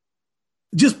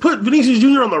 just put Vinicius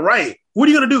Jr. on the right. What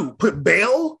are you going to do? Put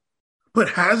Bale? Put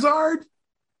Hazard?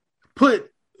 Put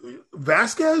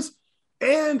Vasquez?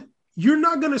 And you're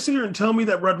not going to sit here and tell me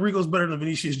that Rodrigo's better than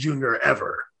Vinicius Jr.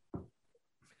 ever.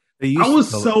 I was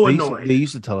so annoyed. They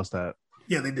used to tell us that.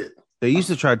 Yeah, they did. They used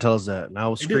to try to tell us that, and I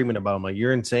was screaming about him. Like,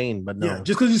 you're insane, but no. Yeah,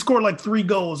 just because he scored like 3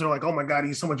 goals, they're like, oh my God,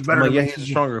 he's so much better. He's a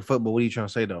stronger foot, but what are you trying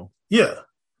to say, though? Yeah.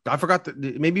 I forgot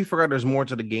maybe you forgot there's more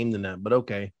to the game than that, but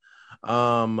okay.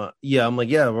 I'm like,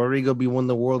 Rodrigo be one of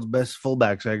the world's best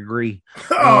fullbacks. I agree.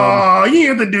 Oh, you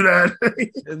have to do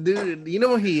that. Dude, you know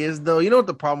what he is, though? You know what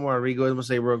the problem with Rodrigo is? I'm going to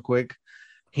say real quick.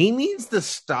 He needs to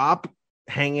stop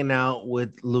hanging out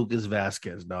with Lucas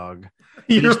Vasquez, dog.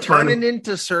 He's turning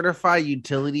into certified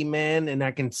utility man, and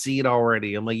I can see it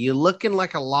already. I'm like, you're looking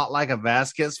like a lot like a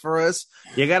Vasquez for us.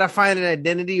 You got to find an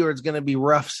identity or it's going to be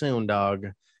rough soon, dog.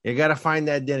 You got to find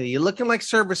that identity. You're looking like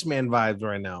serviceman vibes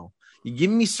right now. You give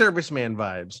me serviceman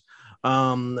vibes.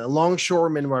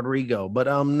 Longshoreman Rodrigo. But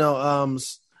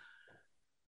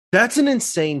that's an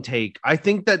insane take. I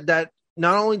think that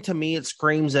not only to me, it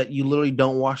screams that you literally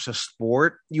don't watch the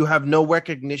sport. You have no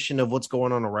recognition of what's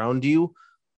going on around you.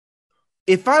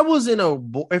 If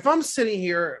I'm sitting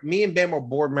here, me and Bam are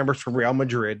board members for Real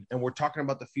Madrid, and we're talking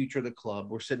about the future of the club.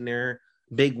 We're sitting there,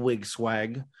 big wig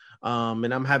swag,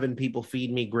 and I'm having people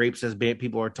feed me grapes as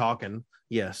people are talking.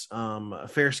 Yes,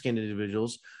 fair-skinned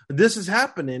individuals. This is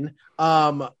happening.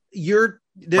 You're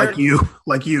there,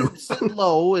 like you. Sid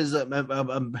Lowe is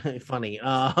a funny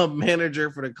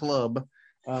manager for the club.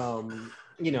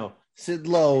 Sid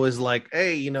Lowe is like,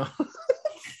 hey,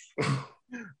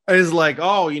 is like,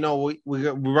 oh, we bring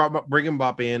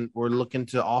Mbappe in. We're looking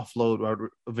to offload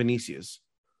Vinicius.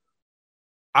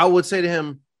 I would say to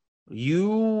him,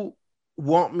 you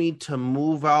want me to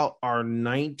move out our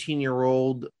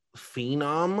 19-year-old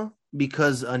phenom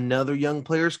because another young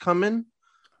player's coming?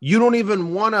 You don't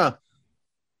even want to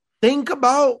think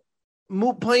about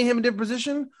playing him in a different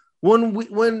position?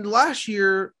 When last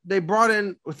year they brought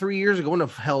in, or 3 years ago, when the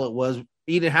hell it was,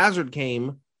 Eden Hazard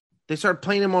came, they started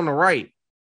playing him on the right.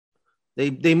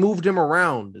 They moved him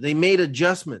around. They made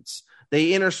adjustments. They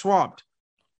interswapped.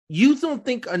 You don't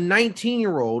think a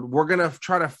 19-year-old, we're going to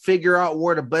try to figure out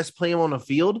where to best play him on the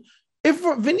field? If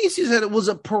Vinicius was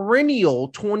a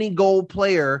perennial 20-goal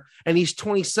player and he's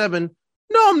 27,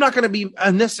 no, I'm not going to be –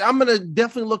 I'm going to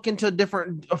definitely look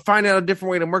into find out a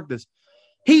different way to work this.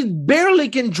 He barely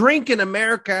can drink in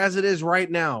America as it is right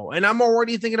now, and I'm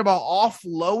already thinking about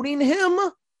offloading him.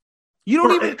 You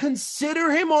don't even consider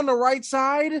him on the right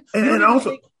side. And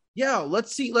also –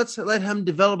 let's let him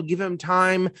develop, give him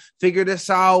time, figure this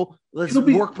out. Let's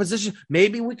work position.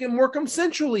 Maybe we can work him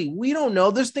centrally. We don't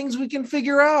know. There's things we can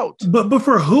figure out. But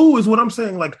for who is what I'm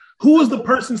saying? Like, who is the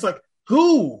person's like,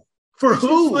 who? For it's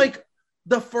who? Like,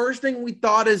 the first thing we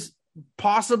thought is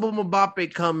possible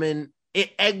Mbappe coming,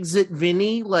 exit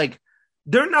Vinny. Like,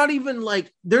 they're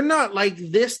not like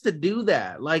this to do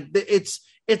that. Like,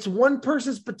 it's one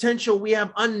person's potential we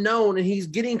have unknown, and he's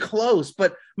getting close.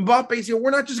 But Mbappe's here.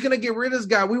 We're not just going to get rid of this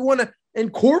guy. We want to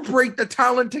incorporate the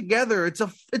talent together. It's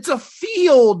a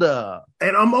field.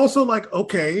 And I'm also like,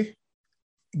 okay,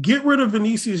 get rid of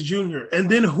Vinicius Jr. And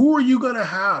then who are you going to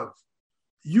have?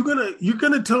 You're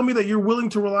gonna tell me that you're willing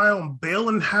to rely on Bale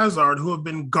and Hazard, who have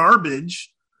been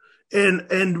garbage,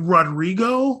 and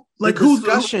Rodrigo? Like, the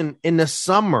discussion in the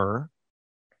summer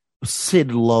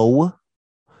Sid Lowe,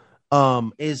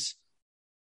 is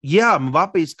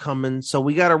Mbappe's coming, so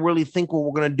we got to really think what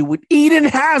we're going to do with Eden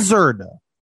Hazard.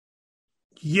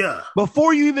 Yeah.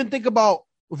 Before you even think about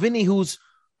Vinny, who's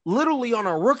literally on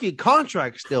a rookie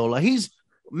contract still, like he's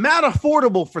mad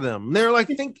affordable for them. They're like,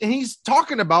 and he's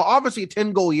talking about obviously a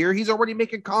 10-goal year. He's already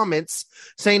making comments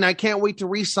saying, I can't wait to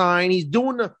re-sign. He's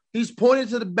pointing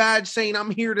to the badge saying,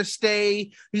 I'm here to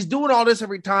stay. He's doing all this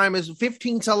every time. There's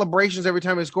 15 celebrations every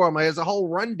time he scores. I'm like, there's a whole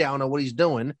rundown of what he's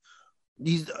doing.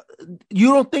 You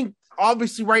don't think,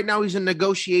 obviously right now he's in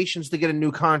negotiations to get a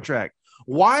new contract.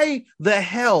 Why the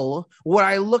hell would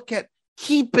I look at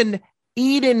keeping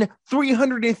Eden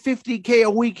 $350K a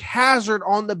week Hazard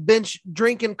on the bench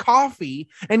drinking coffee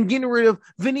and getting rid of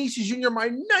Vinicius Jr., my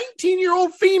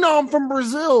 19-year-old phenom from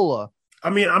Brazil? I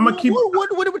mean, I'm gonna keep.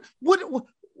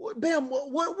 Bam,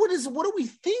 what are we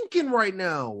thinking right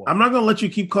now? I'm not gonna let you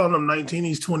keep calling him 19.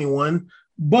 He's 21.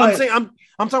 But I'm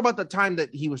talking about the time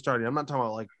that he was starting. I'm not talking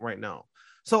about like right now.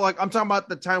 So, like, I'm talking about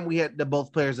the time we had the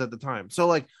both players at the time. So,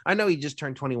 like, I know he just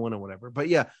turned 21 or whatever. But,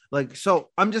 yeah, like, so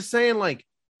I'm just saying, like,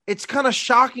 it's kind of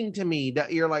shocking to me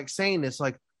that you're, like, saying this.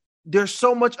 Like, there's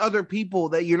so much other people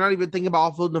that you're not even thinking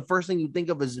about offloading. The first thing you think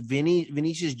of is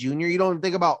Vinicius Jr. You don't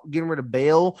think about getting rid of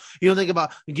Bale. You don't think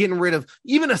about getting rid of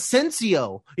even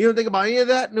Asensio. You don't think about any of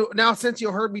that. Now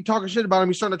Asensio heard me talking shit about him.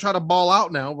 He's starting to try to ball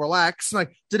out now. Relax.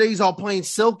 Like today he's all playing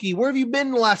silky. Where have you been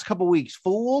the last couple of weeks,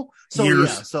 fool? So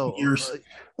years.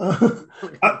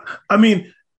 I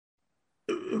mean,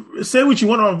 say what you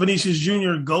want on Vinicius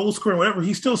Jr. goal scoring, whatever.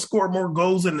 He still scored more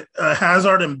goals than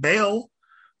Hazard and Bale.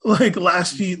 Like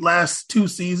last 2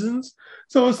 seasons.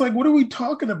 So it's like, what are we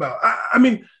talking about? I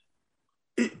mean,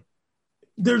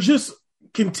 there just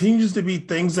continues to be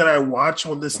things that I watch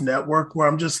on this network where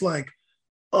I'm just like,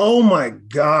 oh my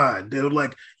God, dude.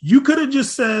 Like you could have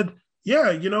just said,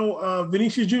 yeah,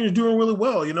 Vinicius Jr. is doing really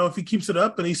well. If he keeps it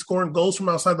up and he's scoring goals from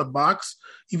outside the box,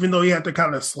 even though he had to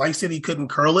kind of slice it, he couldn't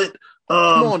curl it.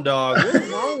 Come on, dog. What's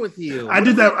wrong with you? I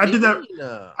did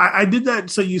that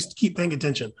so you keep paying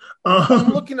attention.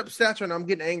 I'm looking up stats right now. I'm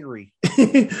getting angry.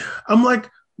 I'm like,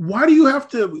 why do you have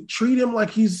to treat him like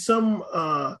he's some,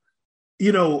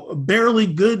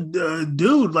 barely good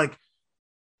dude? Like,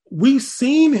 we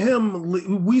saw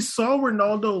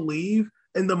Ronaldo leave,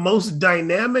 and the most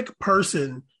dynamic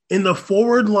person in the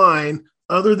forward line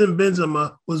other than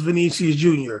Benzema was Vinicius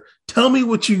Jr. Tell me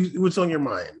what's on your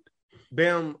mind.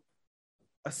 Bam.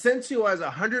 Asensio has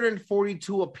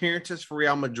 142 appearances for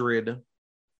Real Madrid,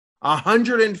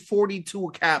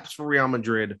 142 caps for Real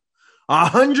Madrid,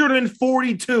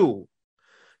 142.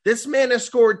 This man has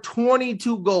scored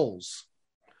 22 goals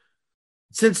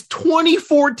since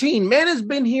 2014. Man has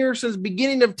been here since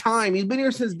beginning of time. He's been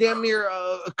here since damn near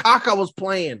Kaká was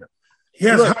playing.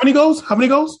 Yes. How many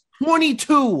goals?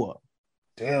 22.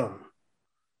 Damn.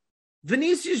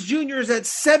 Vinicius Jr. is at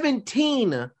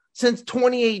 17 since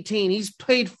 2018. He's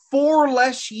played 4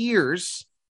 less years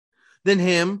than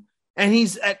him, and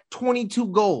he's at 22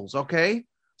 goals, okay?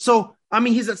 So, I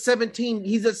mean, he's at 17.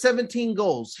 He's at 17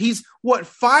 goals. He's,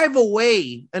 5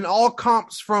 away in all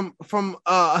comps from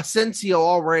Asensio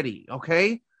already,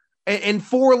 okay? And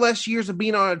 4 less years of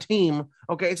being on a team,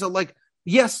 okay? So, like,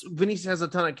 yes, Vinicius has a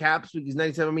ton of caps because he's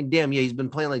 97. I mean, damn, yeah, he's been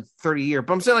playing like 30 years.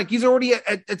 But I'm saying, like, he's already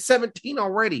at 17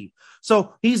 already.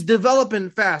 So he's developing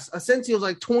fast. Asensio's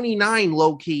like 29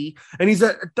 low-key, and he's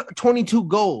at 22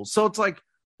 goals. So it's like,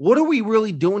 what are we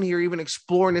really doing here even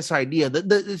exploring this idea?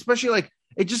 Especially, like,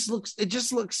 it just looks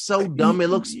so dumb.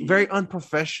 It looks very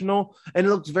unprofessional, and it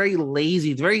looks very lazy.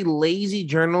 It's very lazy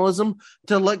journalism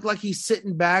to look like he's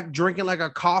sitting back, drinking like a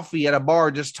coffee at a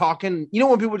bar, just talking. You know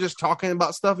when people are just talking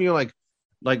about stuff, and you're like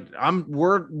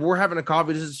we're having a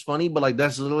coffee. This is funny, but like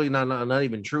that's literally not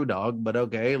even true, dog. But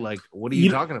okay, like what are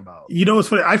you talking about? What's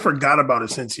funny? I forgot about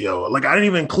Asensio. Like I didn't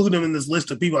even include him in this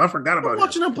list of people. I forgot about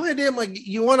watching him play. Damn, like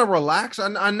you want to relax.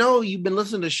 I know you've been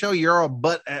listening to the show. You're all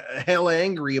hell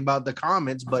angry about the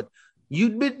comments, but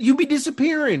you be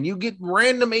disappearing. You get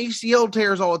random ACL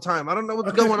tears all the time. I don't know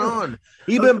what's going on.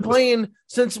 You've been playing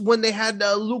since when they had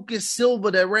Lucas Silva,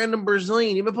 that random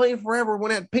Brazilian. You've been playing forever when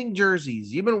they had pink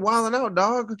jerseys. You've been wilding out,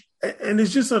 dog. And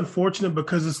it's just unfortunate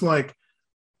because it's like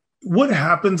what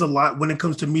happens a lot when it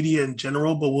comes to media in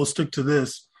general, but we'll stick to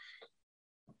this.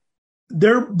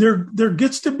 There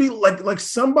gets to be like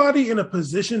somebody in a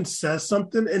position says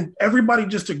something and everybody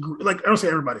just agree. Like I don't say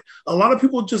everybody. A lot of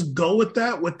people just go with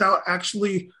that without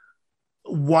actually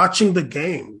watching the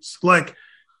games. Like,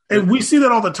 and we see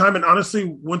that all the time. And honestly,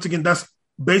 once again, that's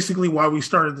basically why we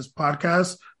started this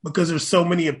podcast, because there's so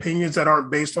many opinions that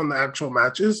aren't based on the actual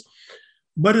matches.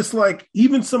 But it's like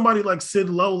even somebody like Sid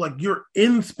Lowe, like you're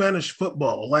in Spanish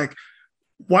football. Like,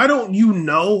 why don't you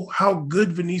know how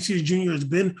good Vinicius Jr. has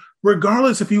been,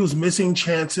 regardless if he was missing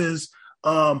chances,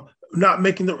 not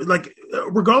making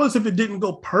regardless if it didn't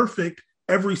go perfect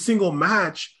every single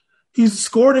match. He's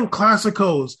scored in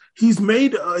Clásicos. He's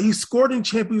scored in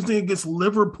Champions League against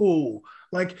Liverpool.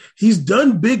 Like he's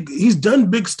done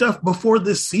big stuff before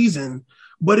this season,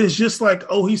 but it's just like,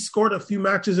 oh, he scored a few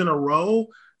matches in a row.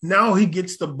 Now he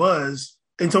gets the buzz.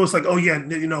 And so it's like, oh yeah,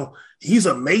 he's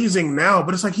amazing now,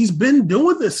 but it's like, he's been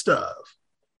doing this stuff.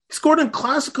 He scored in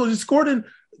Clásicos. He scored in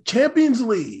Champions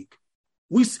League.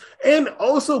 And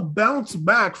also bounced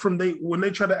back from when they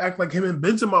try to act like him and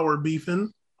Benzema were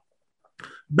beefing.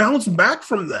 Bounced back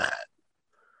from that.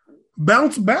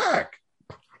 Bounced back.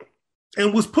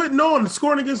 And was putting on,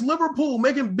 scoring against Liverpool,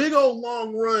 making big old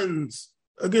long runs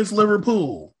against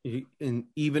Liverpool.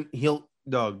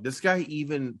 This guy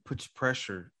even puts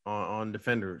pressure on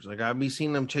defenders. Like I've been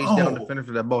seeing them chase down defenders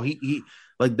for that ball.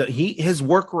 His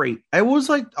work rate. I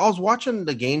was watching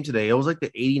the game today. It was like the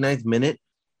 89th minute.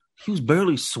 He was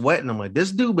barely sweating. I'm like,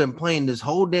 this dude been playing this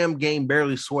whole damn game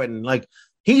barely sweating. Like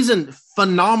he's in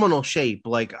phenomenal shape,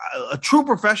 like a true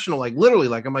professional. Like literally,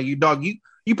 like I'm like, you probably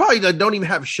don't even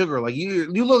have sugar. Like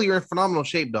you literally are in phenomenal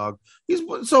shape, dog.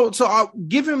 So I'll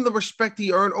give him the respect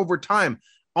he earned over time.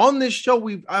 On this show,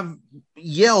 I've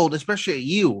yelled, especially at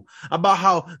you, about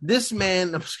how this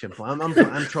man. I'm just kidding.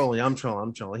 I'm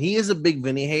trolling. He is a big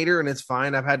Vinny hater, and it's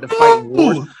fine. I've had to fight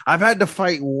wars. I've had to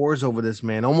fight wars over this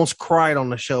man. Almost cried on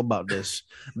the show about this.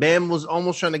 Bam was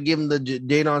almost trying to give him the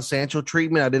Jadon Sancho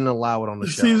treatment. I didn't allow it on the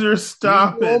show. Caesar,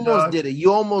 stop you it. Almost did it.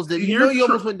 You almost did. You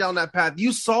almost went down that path.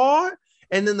 You saw it.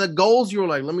 And then the goals, you were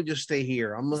like, let me just stay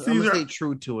here. I'm going to stay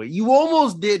true to it. You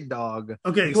almost did, dog.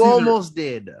 Okay, you almost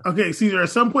did. Okay, Caesar, at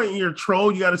some point in your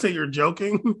troll, you got to say you're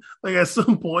joking. Like at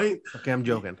some point. Okay, I'm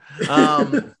joking.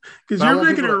 Because you're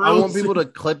making it real. I want people to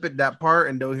clip it, that part,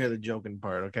 and don't hear the joking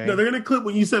part, okay? No, they're going to clip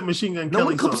when you said Machine Gun Kelly. No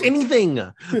one clips anything.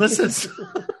 Listen.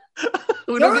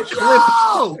 We don't get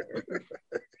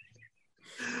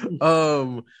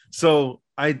clipped. So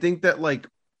I think that, like,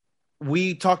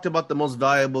 we talked about the most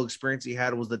valuable experience he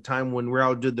had was the time when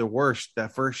Real did their worst.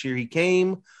 That first year he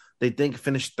came, they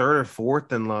finished third or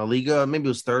fourth in La Liga. Maybe it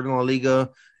was third in La Liga.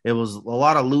 It was a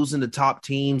lot of losing to top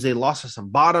teams. They lost to some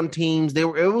bottom teams. It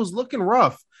was looking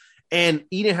rough. And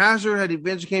Eden Hazard had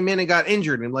eventually came in and got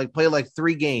injured and played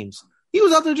 3 games. He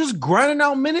was out there just grinding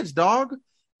out minutes, dog,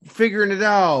 figuring it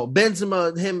out.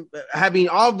 Benzema, him having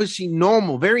obviously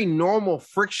very normal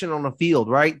friction on the field,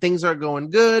 right? Things are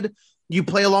going good. You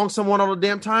play along someone all the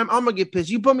damn time, I'm going to get pissed.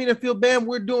 You put me in the field, bam,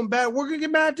 we're doing bad. We're going to get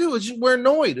mad too. It's just, we're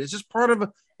annoyed. It's just part of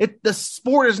it. The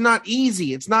sport is not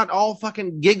easy. It's not all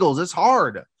fucking giggles. It's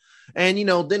hard. And,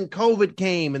 then COVID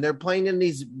came and they're playing in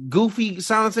these goofy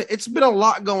silence. It's been a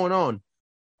lot going on.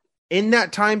 In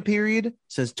that time period,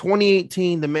 since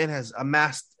 2018, the man has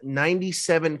amassed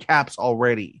 97 caps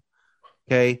already.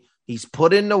 Okay. He's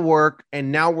put in the work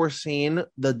and now we're seeing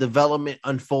the development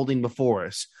unfolding before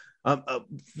us.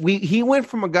 He went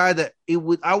from a guy that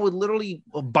I would literally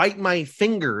bite my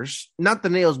fingers, not the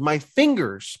nails, my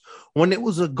fingers, when it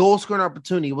was a goal scoring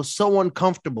opportunity. It was so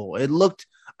uncomfortable.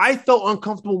 I felt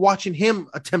uncomfortable watching him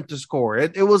attempt to score.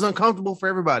 It was uncomfortable for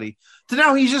everybody. So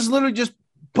now he's just literally just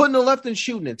putting the left and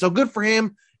shooting it. So good for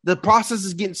him. The process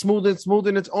is getting smoother and smoother,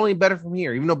 and it's only better from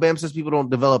here. Even though Bam says people don't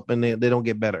develop and they don't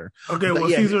get better. Okay, well,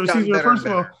 Caesar, first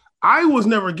of all, I was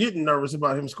never getting nervous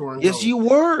about him scoring. Yes, you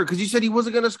were, because you said he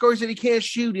wasn't going to score. He said he can't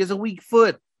shoot. He has a weak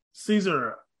foot.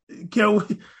 Caesar,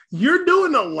 you're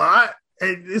doing a lot.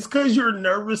 And it's because you're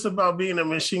nervous about being a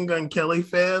Machine Gun Kelly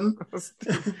fan.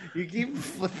 You keep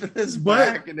flipping this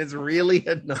back, and it's really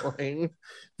annoying.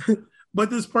 But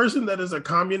this person that is a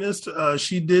communist,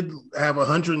 she did have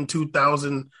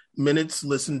 102,000 minutes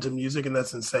listened to music, and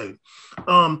that's insane.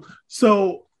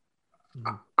 So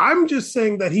I'm just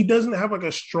saying that he doesn't have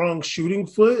a strong shooting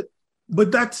foot, but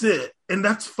that's it. And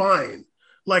that's fine.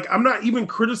 I'm not even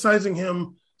criticizing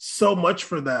him so much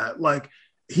for that.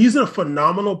 He's a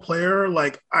phenomenal player.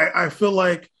 I feel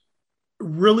like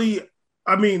really,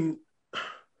 I mean,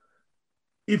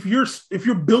 if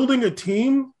you're building a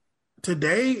team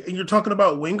today and you're talking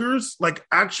about wingers,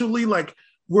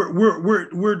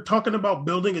 we're talking about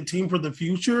building a team for the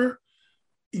future.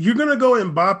 You're going to go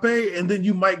Mbappe and then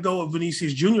you might go with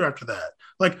Vinicius Jr. after that.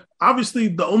 Obviously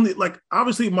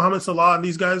Mohamed Salah and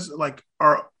these guys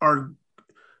are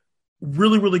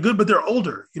really, really good, but they're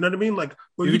older. You know what I mean?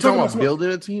 You're talking about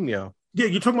building a team, yeah. Yeah,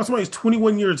 you're talking about somebody who's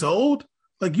 21 years old.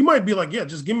 You might be yeah,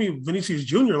 just give me Vinicius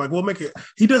Jr. We'll make it.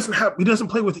 He doesn't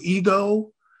play with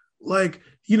ego.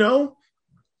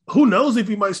 who knows if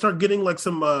he might start getting like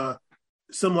some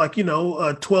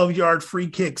 12-yard free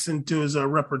kicks into his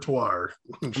repertoire.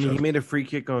 I mean, he made a free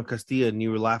kick on Castilla, and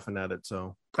you were laughing at it.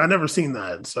 So I never seen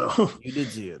that. So you did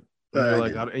see it,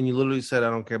 and you literally said, "I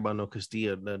don't care about no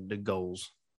Castilla the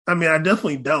goals." I mean, I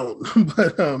definitely don't.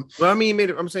 But well, I mean, he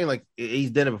made it. I'm saying like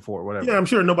he's done it before, whatever. Yeah, I'm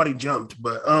sure nobody jumped,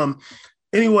 but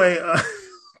anyway,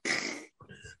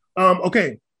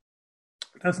 okay,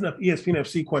 that's enough ESPN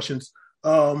FC questions.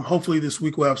 Hopefully this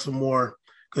week we'll have some more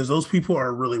because those people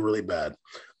are really, really bad.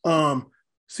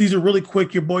 Caesar, really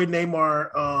quick, your boy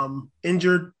Neymar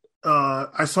injured.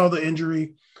 I saw the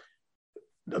injury.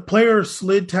 The player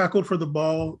slid tackled for the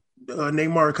ball.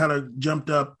 Neymar kind of jumped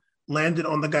up, landed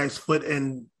on the guy's foot,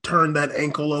 and turned that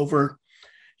ankle over.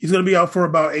 He's going to be out for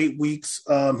about 8 weeks.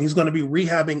 He's going to be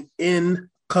rehabbing in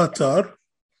Qatar,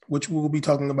 which we will be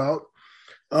talking about.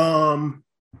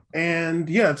 And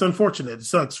yeah, it's unfortunate. It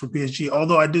sucks for PSG.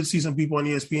 Although I did see some people on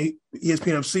ESPN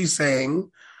FC saying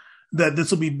that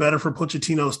this will be better for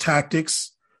Pochettino's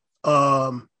tactics.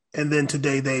 And then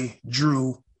today they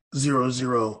drew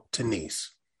 0-0 to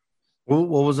Nice. What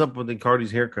was up with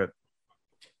Icardi's haircut?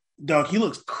 Dog, he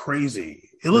looks crazy.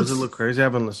 Does it look crazy? I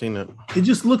haven't seen it. It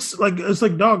just looks like it's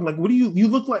like, dog, like what do you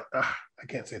look like? I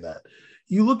can't say that.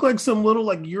 You look like some little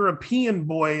like European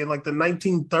boy in like the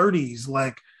 1930s.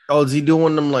 Like, oh, is he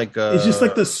doing them like it's just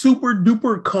like the super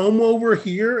duper comb over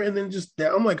here and then just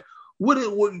down? I'm like, what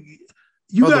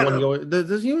you got?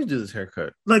 Does he always do this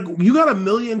haircut? Like, you got 1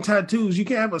 million tattoos. You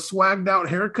can't have a swagged out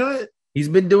haircut. He's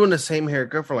been doing the same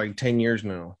haircut for like 10 years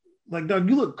now. Like, dog,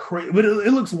 you look crazy, but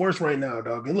it looks worse right now,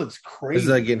 dog. It looks crazy. Is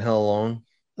that getting hell long?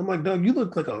 I'm like, dog, you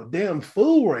look like a damn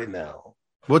fool right now.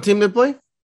 What team they play?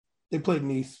 They played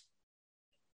Nice.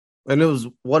 And it was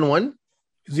 1-1?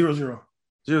 0-0.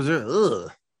 0-0.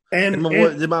 Ugh. And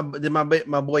did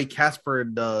my boy Casper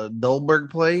Dolberg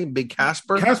play? Big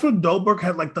Casper? Casper Dolberg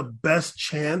had like the best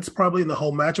chance probably in the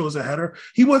whole match. It was a header.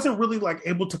 He wasn't really like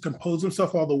able to compose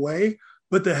himself all the way,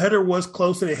 but the header was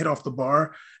close and it hit off the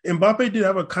bar. Mbappe did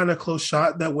have a kind of close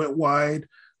shot that went wide.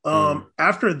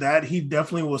 After that, he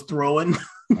definitely was throwing.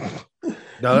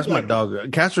 No, that's my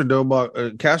dog. Casper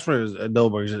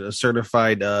Dolberg is a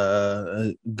certified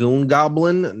goon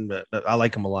goblin, and I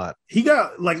like him a lot. He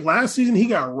got like last season, he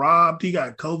got robbed. He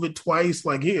got COVID twice.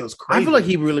 Like he was crazy. I feel like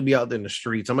he'd really be out there in the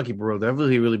streets. I'm gonna keep it real. I feel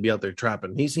like he'd really be out there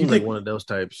trapping. He seems like one of those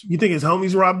types. You think his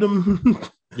homies robbed him?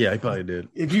 Yeah, he probably did.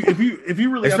 If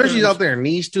you really, especially out there in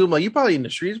Nice too. I'm like, you probably in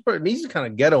the streets, but Nice is kind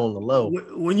of ghetto on the low.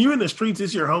 When you're in the streets,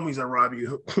 it's your homies that rob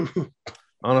you.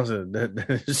 Honestly,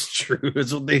 that is true.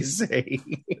 That's what they say.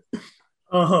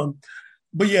 But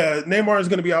yeah, Neymar is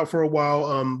going to be out for a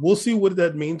while. We'll see what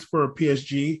that means for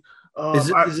PSG.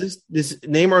 This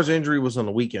Neymar's injury was on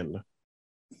the weekend?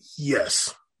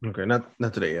 Yes. Okay, not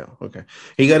today. Yeah. Okay,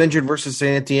 he got injured versus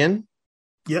Saint Etienne.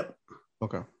 Yep.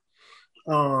 Okay.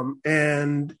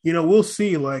 And we'll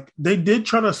see. Like they did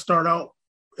try to start out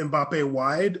Mbappe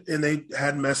wide, and they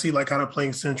had Messi like kind of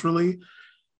playing centrally.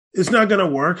 It's not going to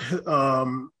work.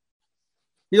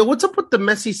 What's up with the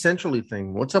Messi centrally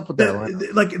thing? What's up with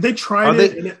that? Like they tried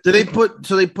it. They put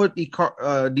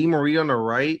Di Maria on the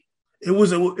right? It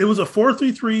was a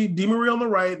 4-3-3. Di Maria on the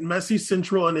right, Messi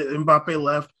central, and Mbappe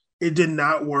left. It did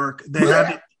not work. They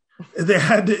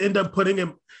had to end up putting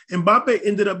him. Mbappe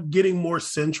ended up getting more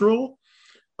central.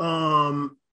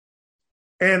 And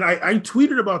I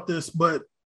tweeted about this, but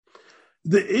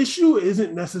the issue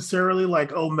isn't necessarily like,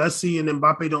 Messi and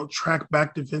Mbappe don't track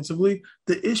back defensively.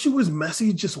 The issue is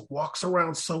Messi just walks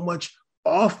around so much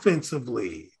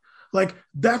offensively. Like,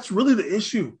 that's really the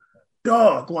issue.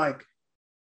 Dog, like,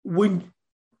 when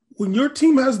your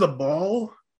team has the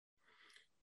ball,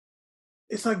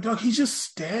 it's like, dog, he's just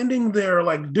standing there.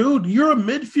 Like, dude, you're a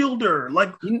midfielder.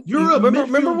 Like,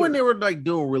 remember when they were, like,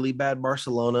 doing really bad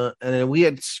Barcelona, and then we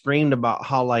had screamed about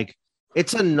how, like,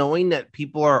 it's annoying that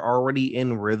people are already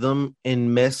in rhythm and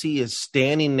Messi is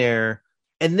standing there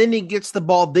and then he gets the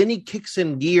ball, then he kicks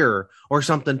in gear or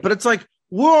something. But it's like,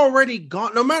 we're already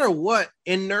gone. No matter what,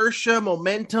 inertia,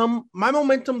 momentum, my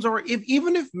momentum's already,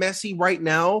 even if Messi right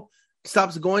now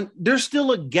stops going, there's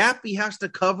still a gap he has to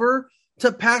cover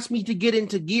to pass me to get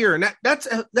into gear. And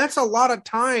that's a lot of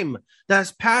time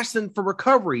that's passing for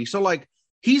recovery. So like,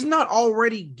 he's not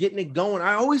already getting it going.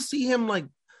 I always see him like,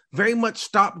 very much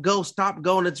stop, go,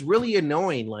 and it's really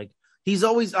annoying. Like he's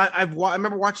always. I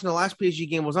remember watching the last PSG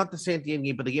game. It was not the Saint Etienne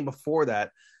game, but the game before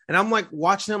that. And I'm like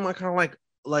watching him, like kind of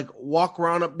like walk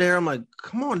around up there. I'm like,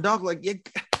 come on, dog, like get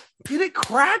it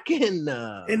cracking.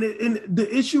 And the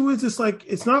issue is, it's like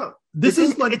it's not.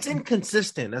 It's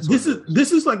inconsistent. That's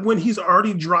this is like when he's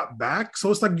already dropped back.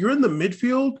 So it's like you're in the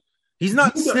midfield. He's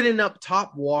not sitting up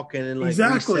top walking and like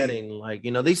resetting. Like, they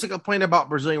used to complain about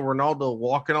Brazilian Ronaldo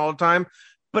walking all the time.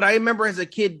 But I remember as a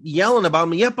kid yelling about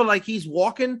him. Yeah, but like he's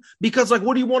walking because like,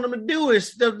 what do you want him to do?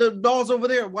 Is the ball's over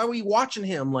there? Why were you watching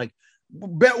him? Like,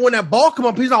 when that ball come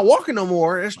up, he's not walking no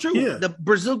more. It's true. Yeah. The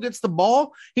Brazil gets the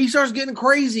ball, he starts getting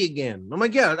crazy again. I'm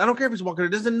like, yeah, I don't care if he's walking. It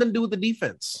doesn't nothing to do with the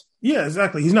defense. Yeah,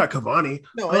 exactly. He's not Cavani.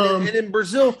 No, and in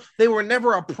Brazil, they were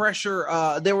never a pressure.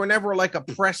 They were never like a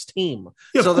press team.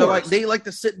 Yeah, so they like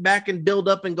to sit back and build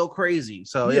up and go crazy.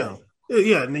 So yeah.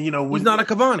 And then, he's not a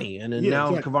Cavani, and then now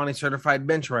exactly. Cavani certified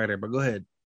bench rider. But go ahead.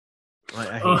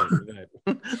 I hate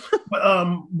it.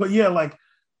 But yeah, like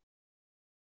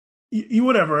you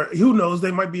whatever. Who knows?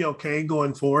 They might be okay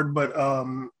going forward, but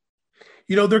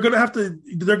they're gonna have to.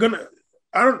 They're gonna.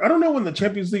 I don't know when the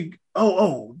Champions League.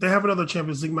 They have another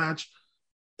Champions League match,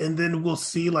 and then we'll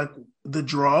see like the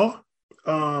draw.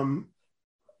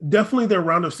 Definitely, their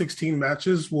round of 16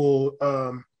 matches will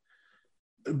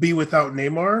be without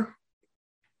Neymar.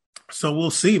 So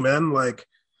we'll see, man. Like,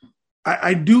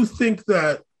 I do think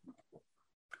that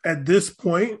at this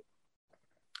point,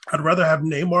 I'd rather have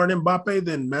Neymar and Mbappe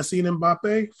than Messi and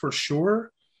Mbappe for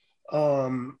sure.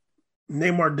 Neymar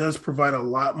does provide a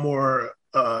lot more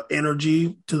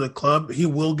energy to the club. He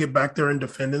will get back there and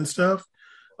defend and stuff.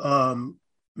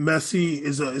 Messi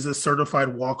is a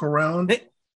certified walk around.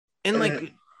 And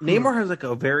like Neymar has like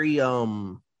a very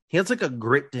he has like a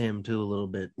grit to him too a little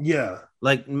bit. Yeah.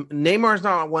 Like Neymar's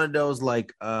not one of those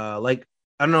like I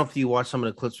don't know if you watch some of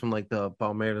the clips from like the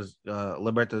Palmeiras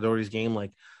Libertadores game.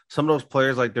 Like some of those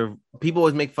players, like people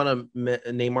always make fun of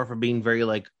Neymar for being very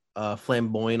like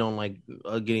flamboyant on like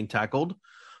getting tackled,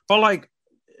 but like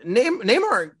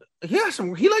Neymar, he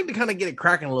like to kind of get it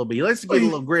cracking a little bit. He likes to get a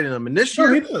little grit in him. And this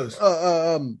year, he does.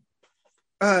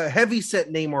 Heavy set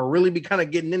Neymar really be kind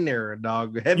of getting in there,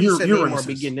 dog. Heavy set Neymar racist.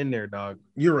 Be getting in there, dog.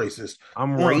 You're racist.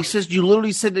 I'm racist. You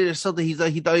literally said to yourself that he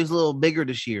thought he was a little bigger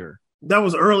this year. That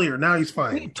was earlier. Now he's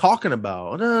fine. What are you talking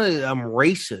about? I'm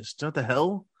racist. What the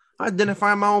hell? I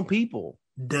identify my own people.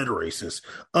 Dead racist.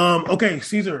 Okay,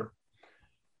 Caesar.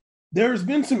 There's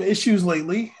been some issues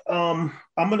lately. I'm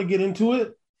going to get into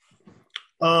it.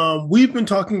 We've been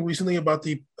talking recently about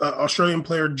the Australian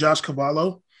player Josh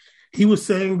Cavallo. He was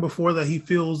saying before that he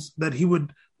feels that he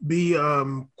would be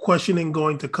questioning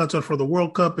going to Qatar for the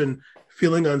World Cup and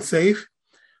feeling unsafe.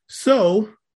 So,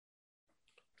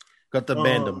 got to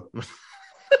ban him.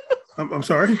 I'm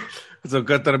sorry. So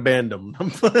Qatar banned him.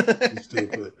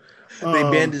 Stupid. They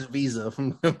banned his visa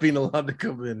from being allowed to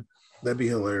come in. That'd be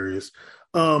hilarious.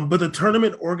 But the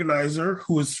tournament organizer,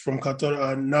 who is from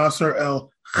Qatar, Nasser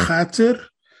El Khatir,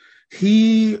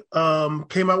 he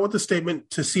came out with a statement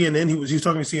to CNN. He was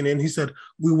talking to CNN. He said,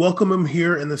 "We welcome him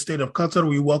here in the state of Qatar.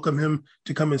 We welcome him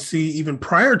to come and see even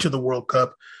prior to the World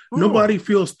Cup. Nobody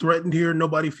feels threatened here.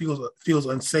 Nobody feels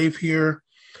unsafe here."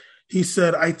 He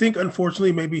said, "I think,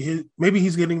 unfortunately, maybe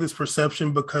he's getting this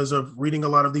perception because of reading a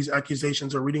lot of these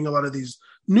accusations or reading a lot of these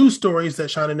news stories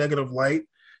that shine a negative light."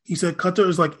 He said, "Qatar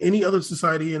is like any other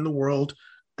society in the world.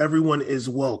 Everyone is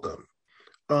welcome."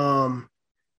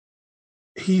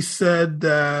 He said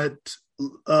that,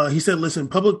 listen,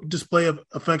 public display of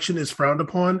affection is frowned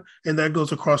upon, and that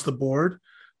goes across the board.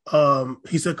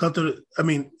 He said, Qatar,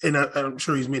 and I'm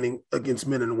sure he's meaning against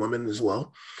men and women as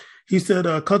well. He said,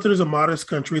 Qatar is a modest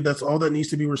country. That's all that needs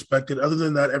to be respected. Other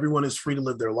than that, everyone is free to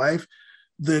live their life.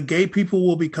 The gay people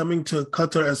will be coming to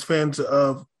Qatar as fans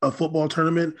of a football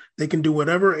tournament. They can do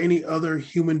whatever any other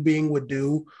human being would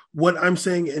do. What I'm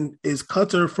saying is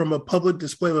Qatar, from a public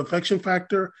display of affection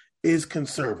factor, is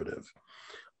conservative,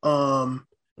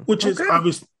 which is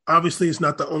obviously it's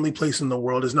not the only place in the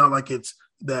world. It's not like it's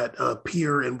that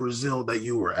pier in Brazil that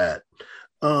you were at.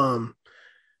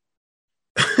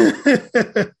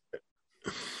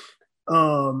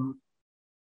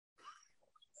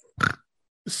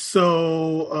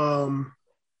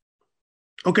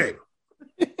 Okay.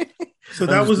 So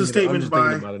that was a statement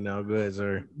by. About it now. Go ahead,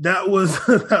 sir. That was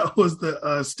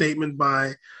the statement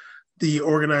by the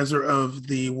organizer of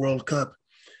the World Cup.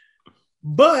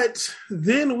 But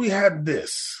then we had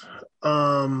this.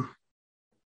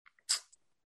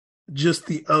 Just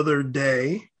the other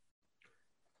day,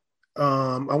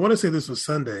 I want to say this was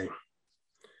Sunday.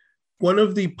 One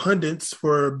of the pundits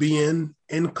for being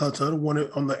in Qatar,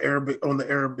 on the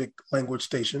Arabic language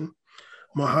station,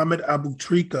 Mohammed Abu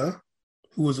Trika,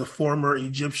 who was a former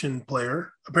Egyptian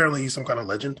player. Apparently, he's some kind of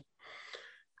legend.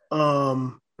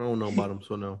 I don't know about him,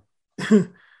 so no.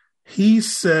 He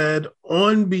said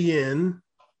on beIN,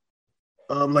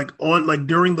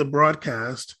 during the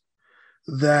broadcast,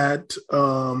 that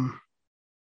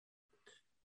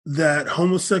that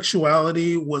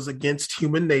homosexuality was against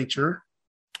human nature.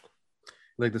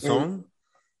 Like the song?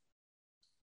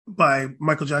 By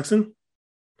Michael Jackson.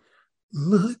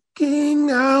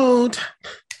 Looking out.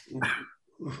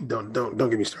 Don't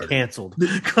get me started. Canceled.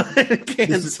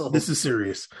 Canceled. This is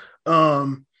serious.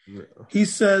 He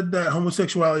said that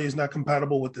homosexuality is not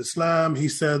compatible with Islam. He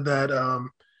said that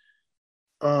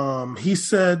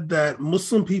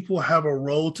Muslim people have a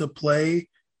role to play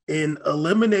in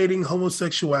eliminating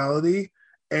homosexuality,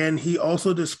 and he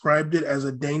also described it as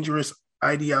a dangerous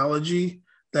ideology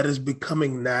that is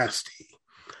becoming nasty.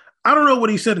 I don't know what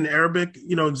he said in Arabic,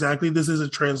 exactly. This is a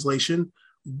translation,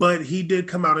 but he did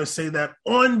come out and say that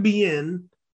on BN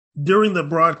during the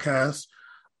broadcast.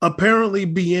 Apparently,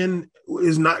 BN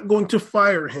is not going to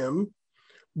fire him,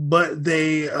 but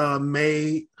they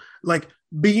may, like,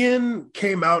 BN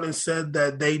came out and said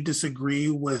that they disagree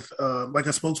with, like a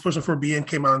spokesperson for BN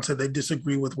came out and said they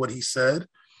disagree with what he said.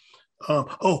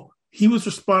 He was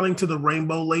responding to the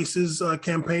Rainbow Laces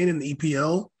campaign in the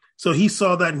EPL. So he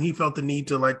saw that and he felt the need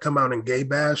to come out and gay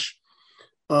bash.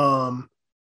 But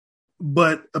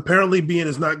apparently BN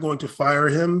is not going to fire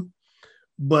him,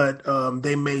 but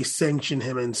they may sanction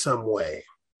him in some way.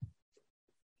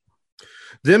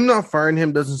 Them not firing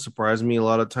him doesn't surprise me. A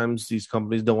lot of times these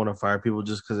companies don't want to fire people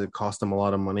just because it costs them a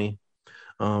lot of money.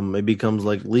 It becomes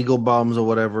like legal bombs or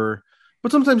whatever.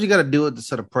 But sometimes you got to do it to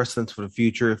set a precedence for the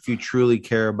future if you truly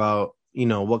care about,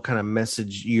 what kind of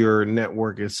message your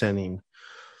network is sending.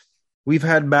 We've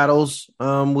had battles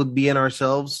with BN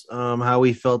ourselves, how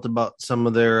we felt about some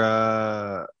of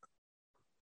their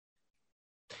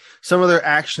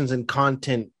actions and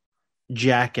content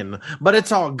jacking, but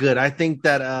it's all good. I think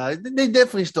that they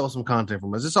definitely stole some content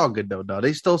from us. It's all good though, dog.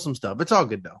 They stole some stuff. It's all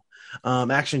good though.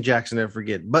 Action Jackson, never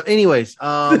forget. But anyways,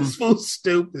 it's so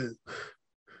stupid.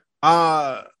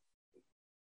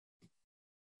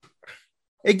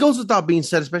 It goes without being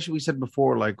said, especially we said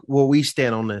before, like where we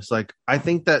stand on this. Like I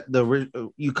think that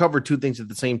you covered two things at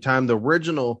the same time. The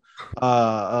original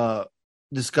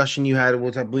discussion you had,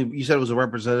 which I believe you said was a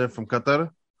representative from Qatar.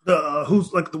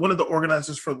 Who's like one of the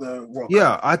organizers for the World Cup.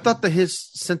 Yeah, I thought that his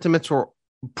sentiments were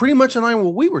pretty much in line with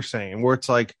what we were saying, where it's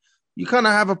like you kind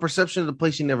of have a perception of the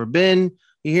place you've never been.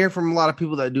 You hear from a lot of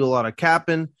people that do a lot of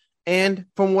capping, and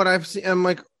from what I've seen, I'm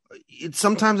like,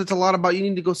 sometimes it's a lot about you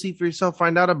need to go see for yourself,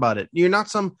 find out about it. You're not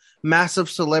some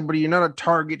massive celebrity. You're not a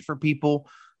target for people.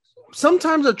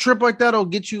 Sometimes a trip like that will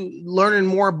get you learning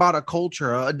more about a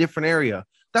culture, a different area.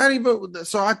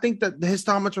 So I think that his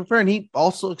comments were fair, and he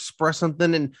also expressed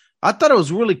something, and I thought it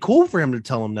was really cool for him to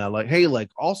tell him that, like, hey, like,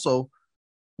 also,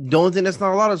 the only thing that's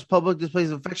not allowed is public displays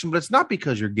of affection, but it's not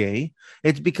because you're gay.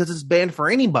 It's because it's banned for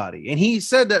anybody. And he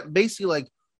said that basically, like,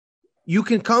 you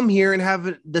can come here and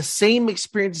have the same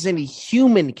experience as any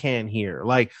human can here,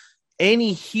 like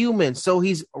any human. So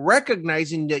he's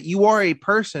recognizing that you are a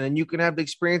person and you can have the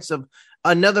experience of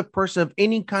another person of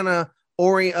any kind of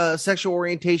sexual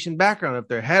orientation background. If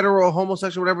they're hetero,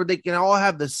 homosexual, whatever, they can all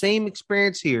have the same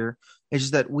experience here. It's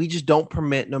just that we just don't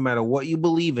permit, no matter what you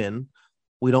believe in,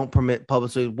 we don't permit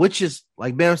publicly, which is,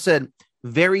 like Bam said,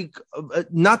 very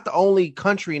not the only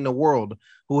country in the world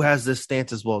who has this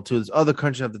stance as well too. There's other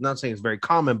countries have, not saying it's very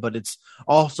common, but it's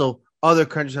also other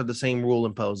countries have the same rule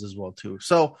imposed as well too.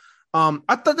 So I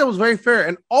thought that was very fair.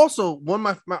 And also one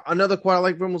of my another quote I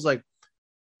like from him was like,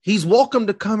 he's welcome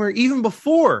to come here even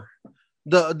before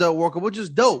the World Cup, which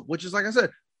is dope. Which is, like I said,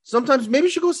 sometimes maybe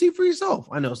you should go see for yourself.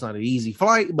 I know it's not an easy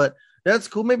flight, but that's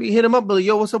cool. Maybe hit him up, but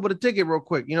yo, what's up with a ticket real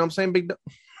quick? You know what I'm saying? Big.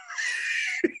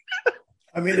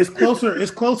 I mean, it's closer.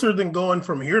 It's closer than going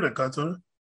from here to Qatar.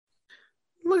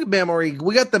 Look at Bam already.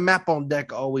 We got the map on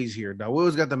deck always here. Now we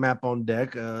always got the map on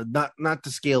deck. Not to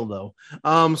scale though.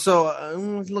 It's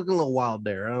looking a little wild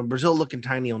there. Brazil looking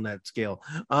tiny on that scale.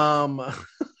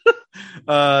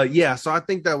 Yeah. So I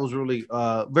think that was really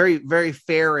very, very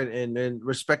fair and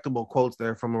respectable quotes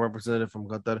there from a representative from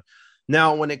Qatar.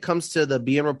 Now, when it comes to the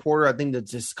BN reporter, I think that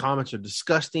his comments are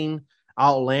disgusting,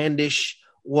 outlandish.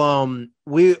 We on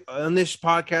this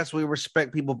podcast, we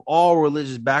respect people of all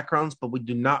religious backgrounds, but we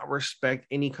do not respect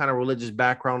any kind of religious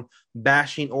background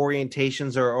bashing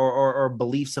orientations or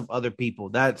beliefs of other people.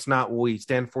 That's not what we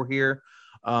stand for here.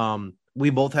 We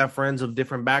both have friends of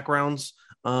different backgrounds,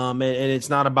 and it's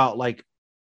not about like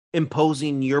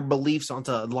imposing your beliefs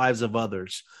onto the lives of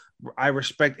others. I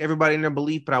respect everybody in their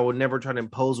belief, but I would never try to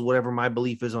impose whatever my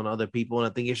belief is on other people, and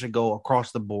I think it should go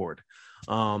across the board.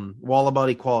 We're all about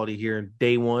equality here,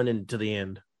 day one and to the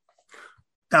end.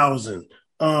 1,000.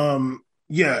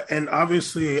 Yeah, and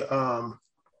obviously, the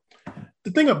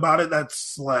thing about it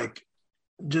that's like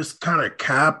just kind of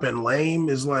cap and lame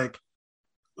is like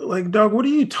like, dog, what are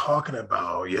you talking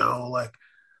about, yo? Like,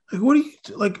 what are you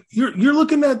like? You're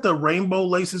looking at the Rainbow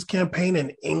Laces campaign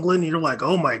in England. And you're like,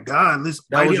 oh my god, this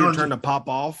that was your turn to pop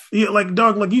off. Yeah, like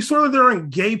dog, like you saw that there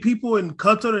aren't gay people in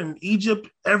Qatar and Egypt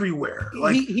everywhere.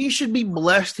 Like he should be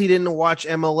blessed he didn't watch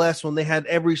MLS when they had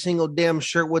every single damn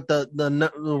shirt with the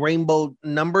rainbow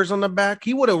numbers on the back.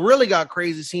 He would have really got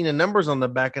crazy seeing the numbers on the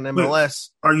back in MLS.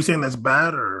 Wait, are you saying that's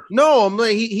bad or no? I'm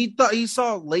like he thought he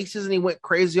saw laces and he went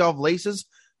crazy off laces.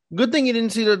 Good thing you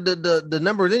didn't see the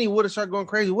number. Then he would have started going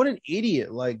crazy. What an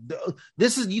idiot! Like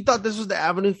you thought this was the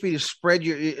avenue for you to spread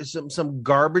your some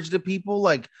garbage to people.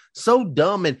 Like so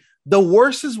dumb. And the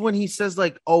worst is when he says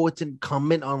like, "Oh, it's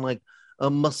incumbent on like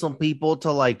Muslim people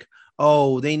to like,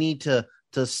 oh, they need to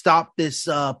stop this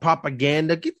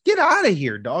propaganda." Get out of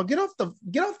here, dog. Get off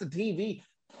the TV.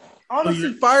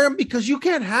 Honestly, fire him because you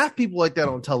can't have people like that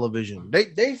on television.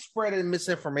 They spread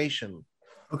misinformation.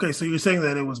 Okay, so you're saying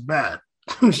that it was bad.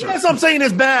 Yes, I'm saying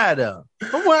it's bad. I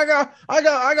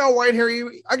got white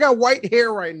hair. I got white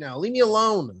hair right now. Leave me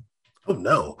alone. Oh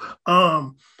no.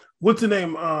 What's the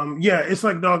name? Yeah, it's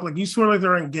like dog. Like you swear like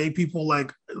there aren't gay people.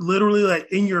 Like literally,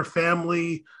 like in your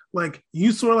family. Like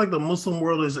you swear like the Muslim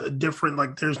world is different.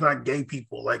 Like there's not gay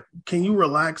people. Like can you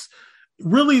relax?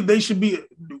 Really, they should be.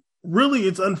 Really,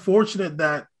 it's unfortunate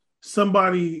that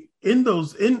somebody in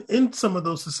those in some of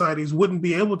those societies wouldn't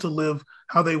be able to live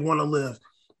how they want to live.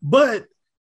 But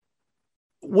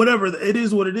whatever, it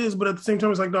is what it is. But at the same time,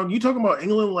 it's like, dog, you talking about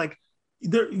England, like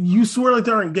you swear like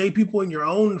there aren't gay people in your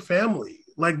own family.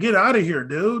 Like, get out of here,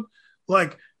 dude.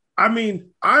 Like, I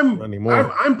mean,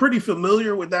 I'm pretty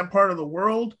familiar with that part of the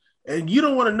world, and you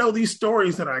don't want to know these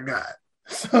stories that I got.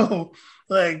 So,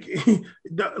 like,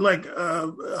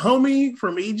 homie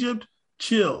from Egypt,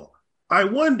 chill. I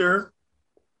wonder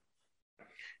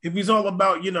if he's all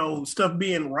about, stuff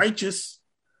being righteous.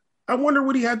 I wonder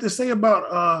what he had to say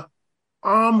about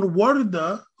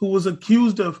Warda, who was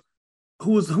accused of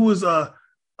who was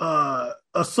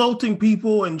assaulting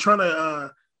people and trying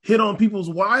to hit on people's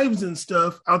wives and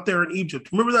stuff out there in Egypt.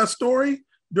 Remember that story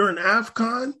during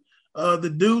AFCON?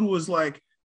 The dude was like,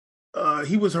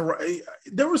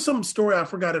 there was some story, I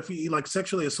forgot if he like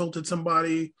sexually assaulted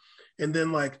somebody, and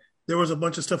then like there was a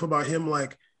bunch of stuff about him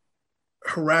like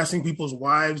harassing people's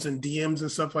wives and DMs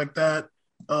and stuff like that.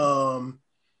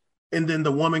 And then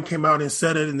the woman came out and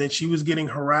said it, and then she was getting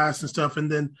harassed and stuff. And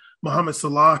then Mohammed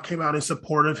Salah came out in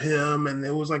support of him, and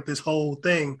it was like this whole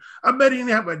thing. I bet he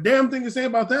didn't have a damn thing to say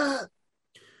about that.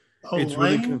 It's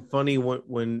really funny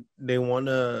when they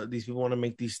these people want to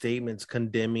make these statements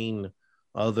condemning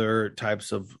other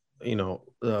types of,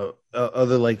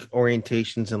 other like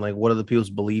orientations and like what other people's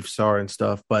beliefs are and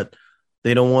stuff, but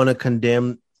they don't want to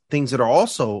condemn things that are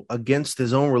also against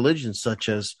his own religion, such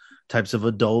as types of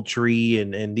adultery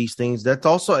and these things. That's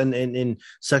also and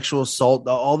sexual assault.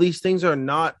 All these things are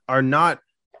not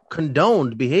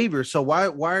condoned behavior. So why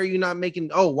are you not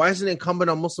making? Why isn't it incumbent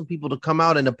on Muslim people to come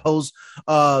out and oppose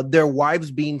their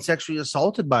wives being sexually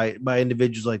assaulted by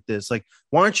individuals like this? Like,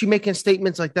 why aren't you making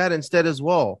statements like that instead as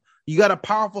well? You got a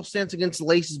powerful stance against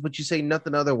laces, but you say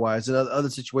nothing otherwise in other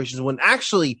situations when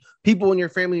actually people in your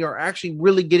family are actually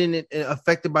really getting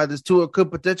affected by this too, or could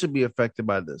potentially be affected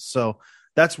by this. So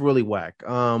that's really whack.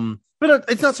 But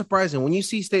it's not surprising when you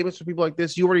see statements from people like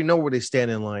this. You already know where they stand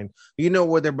in line. You know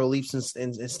where their beliefs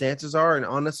and stances are, and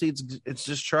honestly, it's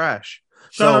just trash.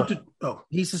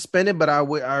 He's suspended, but I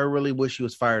really wish he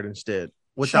was fired instead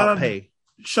without pay.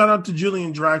 Shout out to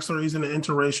Julian Draxler. He's in an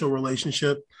interracial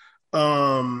relationship.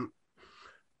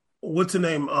 What's the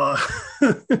name?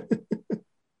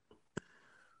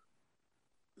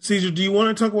 Caesar, do you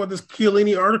want to talk about this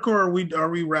Chiellini article, or are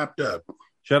we wrapped up?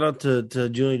 Shout out to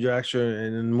Julian Draxler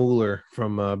and Mueller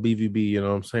from BVB. You know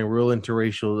what I'm saying? Real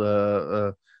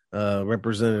interracial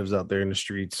representatives out there in the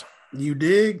streets. You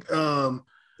dig? And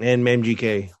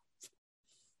MGK.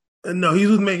 No, he's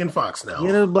with Megan Fox now. He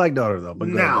has a black daughter, though. But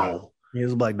now. He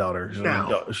has a black daughter.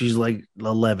 Now. She's like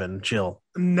 11. Chill.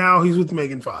 Now he's with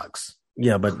Megan Fox.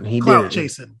 Yeah, but he Clout did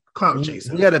chasing. Clout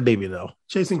chasing. He got a baby, though.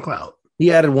 Chasing clout.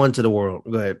 He added one to the world.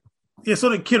 Go ahead. Yeah, so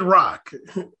did Kid Rock.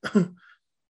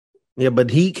 Yeah,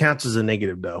 but he counts as a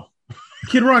negative, though.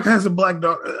 Kid Rock has a black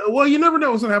daughter. Well, you never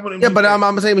know what's going to happen. Yeah, but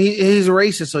I'm saying he's a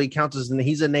racist, so he counts as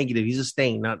he's a negative. He's a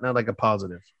stain, not like a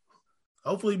positive.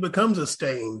 Hopefully, he becomes a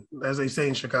stain, as they say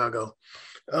in Chicago.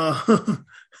 I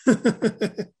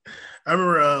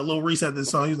remember Lil Reese had this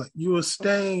song. He was like, "You a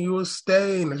stain, you a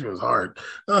stain." That shit was hard.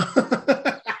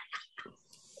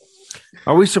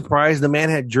 Are we surprised the man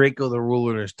had Draco the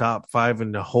Ruler in his top 5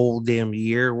 in the whole damn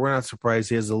year? We're not surprised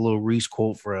he has a little Reese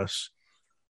quote for us.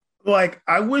 Like,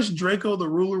 I wish Draco the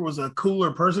Ruler was a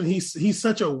cooler person. He's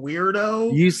such a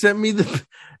weirdo. You sent me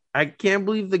I can't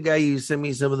believe the guy you sent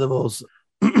me some of the most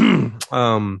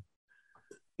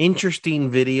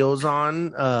interesting videos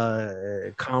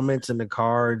on comments in the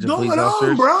cards. Going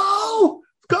on, bro.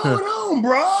 Going on,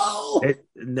 bro.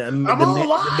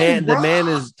 The man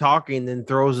is talking, then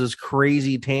throws this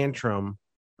crazy tantrum.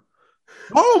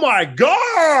 Oh my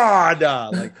god!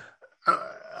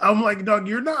 I'm like, dog,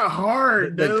 you're not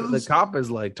hard. The cop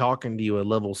is like talking to you at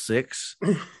level 6,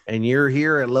 and you're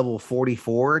here at level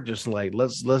 44. Just like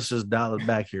let's just dial it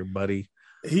back here, buddy.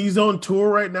 He's on tour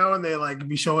right now, and they like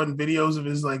be showing videos of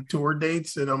his like tour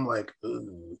dates, and I'm like,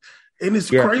 ugh. And it's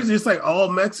crazy. It's like all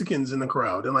Mexicans in the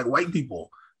crowd and like white people.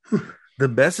 The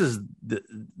best is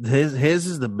his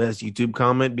is the best YouTube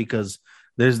comment because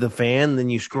there's the fan, then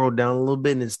you scroll down a little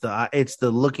bit, and it's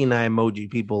the looking eye emoji.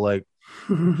 People like,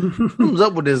 what's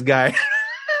up with this guy?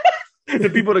 The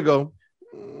people to go.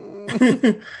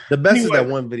 The best is that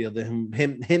one video.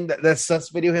 That sus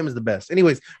video. Him is the best.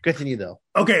 Anyways, continue though.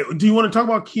 Okay, do you want to talk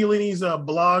about Chiellini's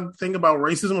blog thing about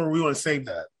racism, or we want to save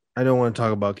that? I don't want to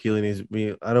talk about Chiellini's.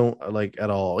 I don't like at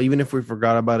all. Even if we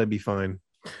forgot about it, it'd be fine.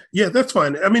 Yeah, that's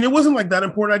fine. I mean, it wasn't like that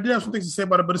important. I did have some things to say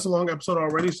about it, but it's a long episode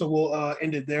already, so we'll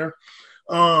end it there.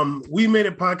 We made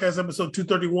it podcast episode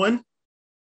 231.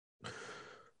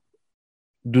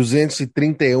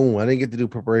 231. I didn't get to do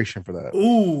preparation for that.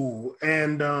 Ooh,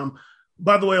 and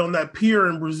by the way, on that pier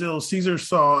in Brazil, Caesar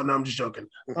saw. No, I'm just joking.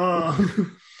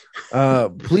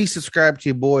 Please subscribe to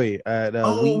your boy at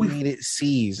We Made It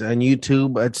C's on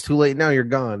YouTube. It's too late now. You're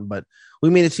gone, but We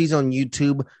Made It C's on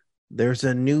YouTube. There's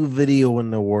a new video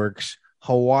in the works.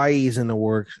 Hawaii's in the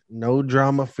works. No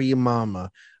drama for your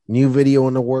mama. New video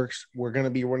in the works. We're going to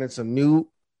be running some new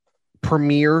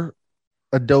Premiere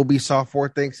Adobe software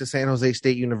thanks to San Jose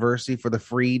State University for the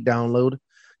free download.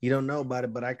 You don't know about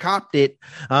it, but I copped it.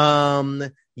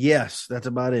 Yes, that's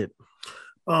about it.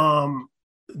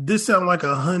 This sounds like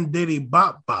a Hun Diddy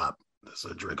Bop Bop. That's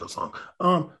a Draco song.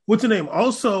 What's the name?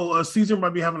 Also, Caesar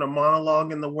might be having a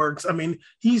monologue in the works. I mean,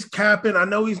 he's capping. I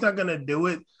know he's not going to do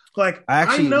it. Like,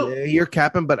 actually, I know you're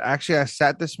capping, but actually, I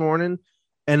sat this morning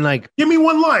and like, give me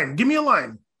one line. Give me a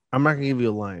line. I'm not going to give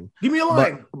you a line. Give me a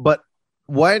line. But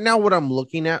what I'm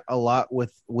looking at a lot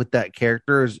with that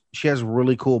character is she has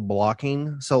really cool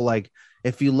blocking. So like,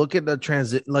 if you look at the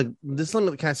transit, like this,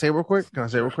 can I say real quick?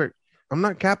 I'm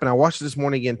not capping. I watched it this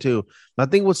morning again too. I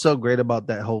think what's so great about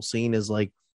that whole scene is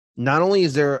like, not only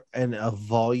is there a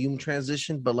volume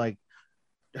transition, but like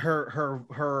her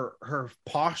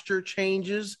posture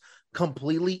changes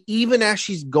completely, even as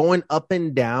she's going up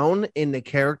and down in the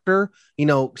character, you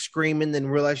know, screaming, then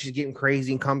realize she's getting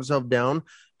crazy and calms herself down.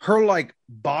 Her like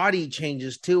body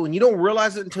changes too, and you don't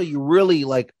realize it until you really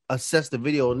like assess the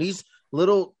video. And these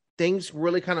little things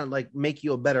really kind of like make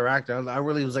you a better actor. I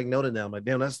really was like noting that. I'm like,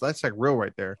 damn, that's like real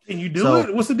right there. Can you do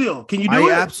it? What's the deal? Can you do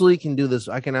it? I absolutely can do this.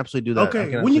 I can absolutely do that.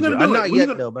 Okay, when you gonna do it? I'm not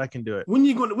yet though, but I can do it. When are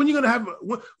you gonna have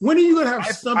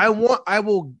something?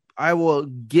 I will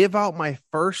give out my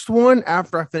first one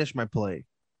after I finish my play.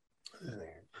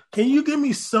 Can you give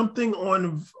me something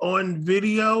on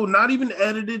video, not even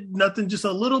edited, nothing, just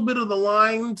a little bit of the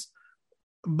lines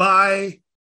by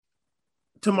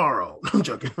tomorrow? I'm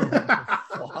joking.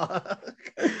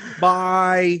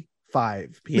 By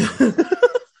 5 p.m.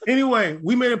 Anyway,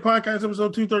 we made a podcast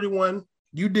episode 231.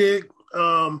 You did.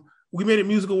 We made it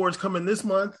music awards coming this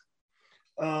month.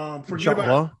 Forget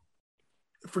about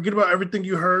everything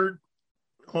you heard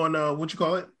on what you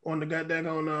call it on the goddamn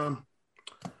on.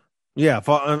 Yeah,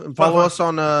 follow us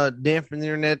on Dan from the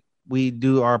Internet. We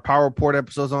do our Power Report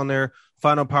episodes on there.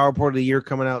 Final Power Report of the year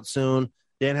coming out soon.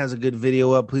 Dan has a good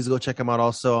video up. Please go check him out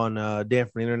also on Dan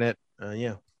from the Internet.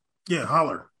 Yeah,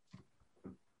 holler.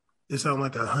 It sounds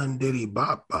like a Hun Diddy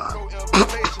Bop Bop. No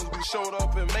invitations, we showed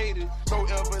up and made it. No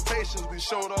invitations, we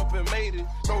showed up and made it.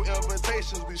 No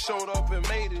invitations, we showed up and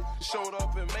made it. Showed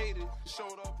up and made it.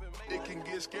 Showed up and made it. It can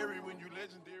get scary when you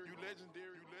legendary.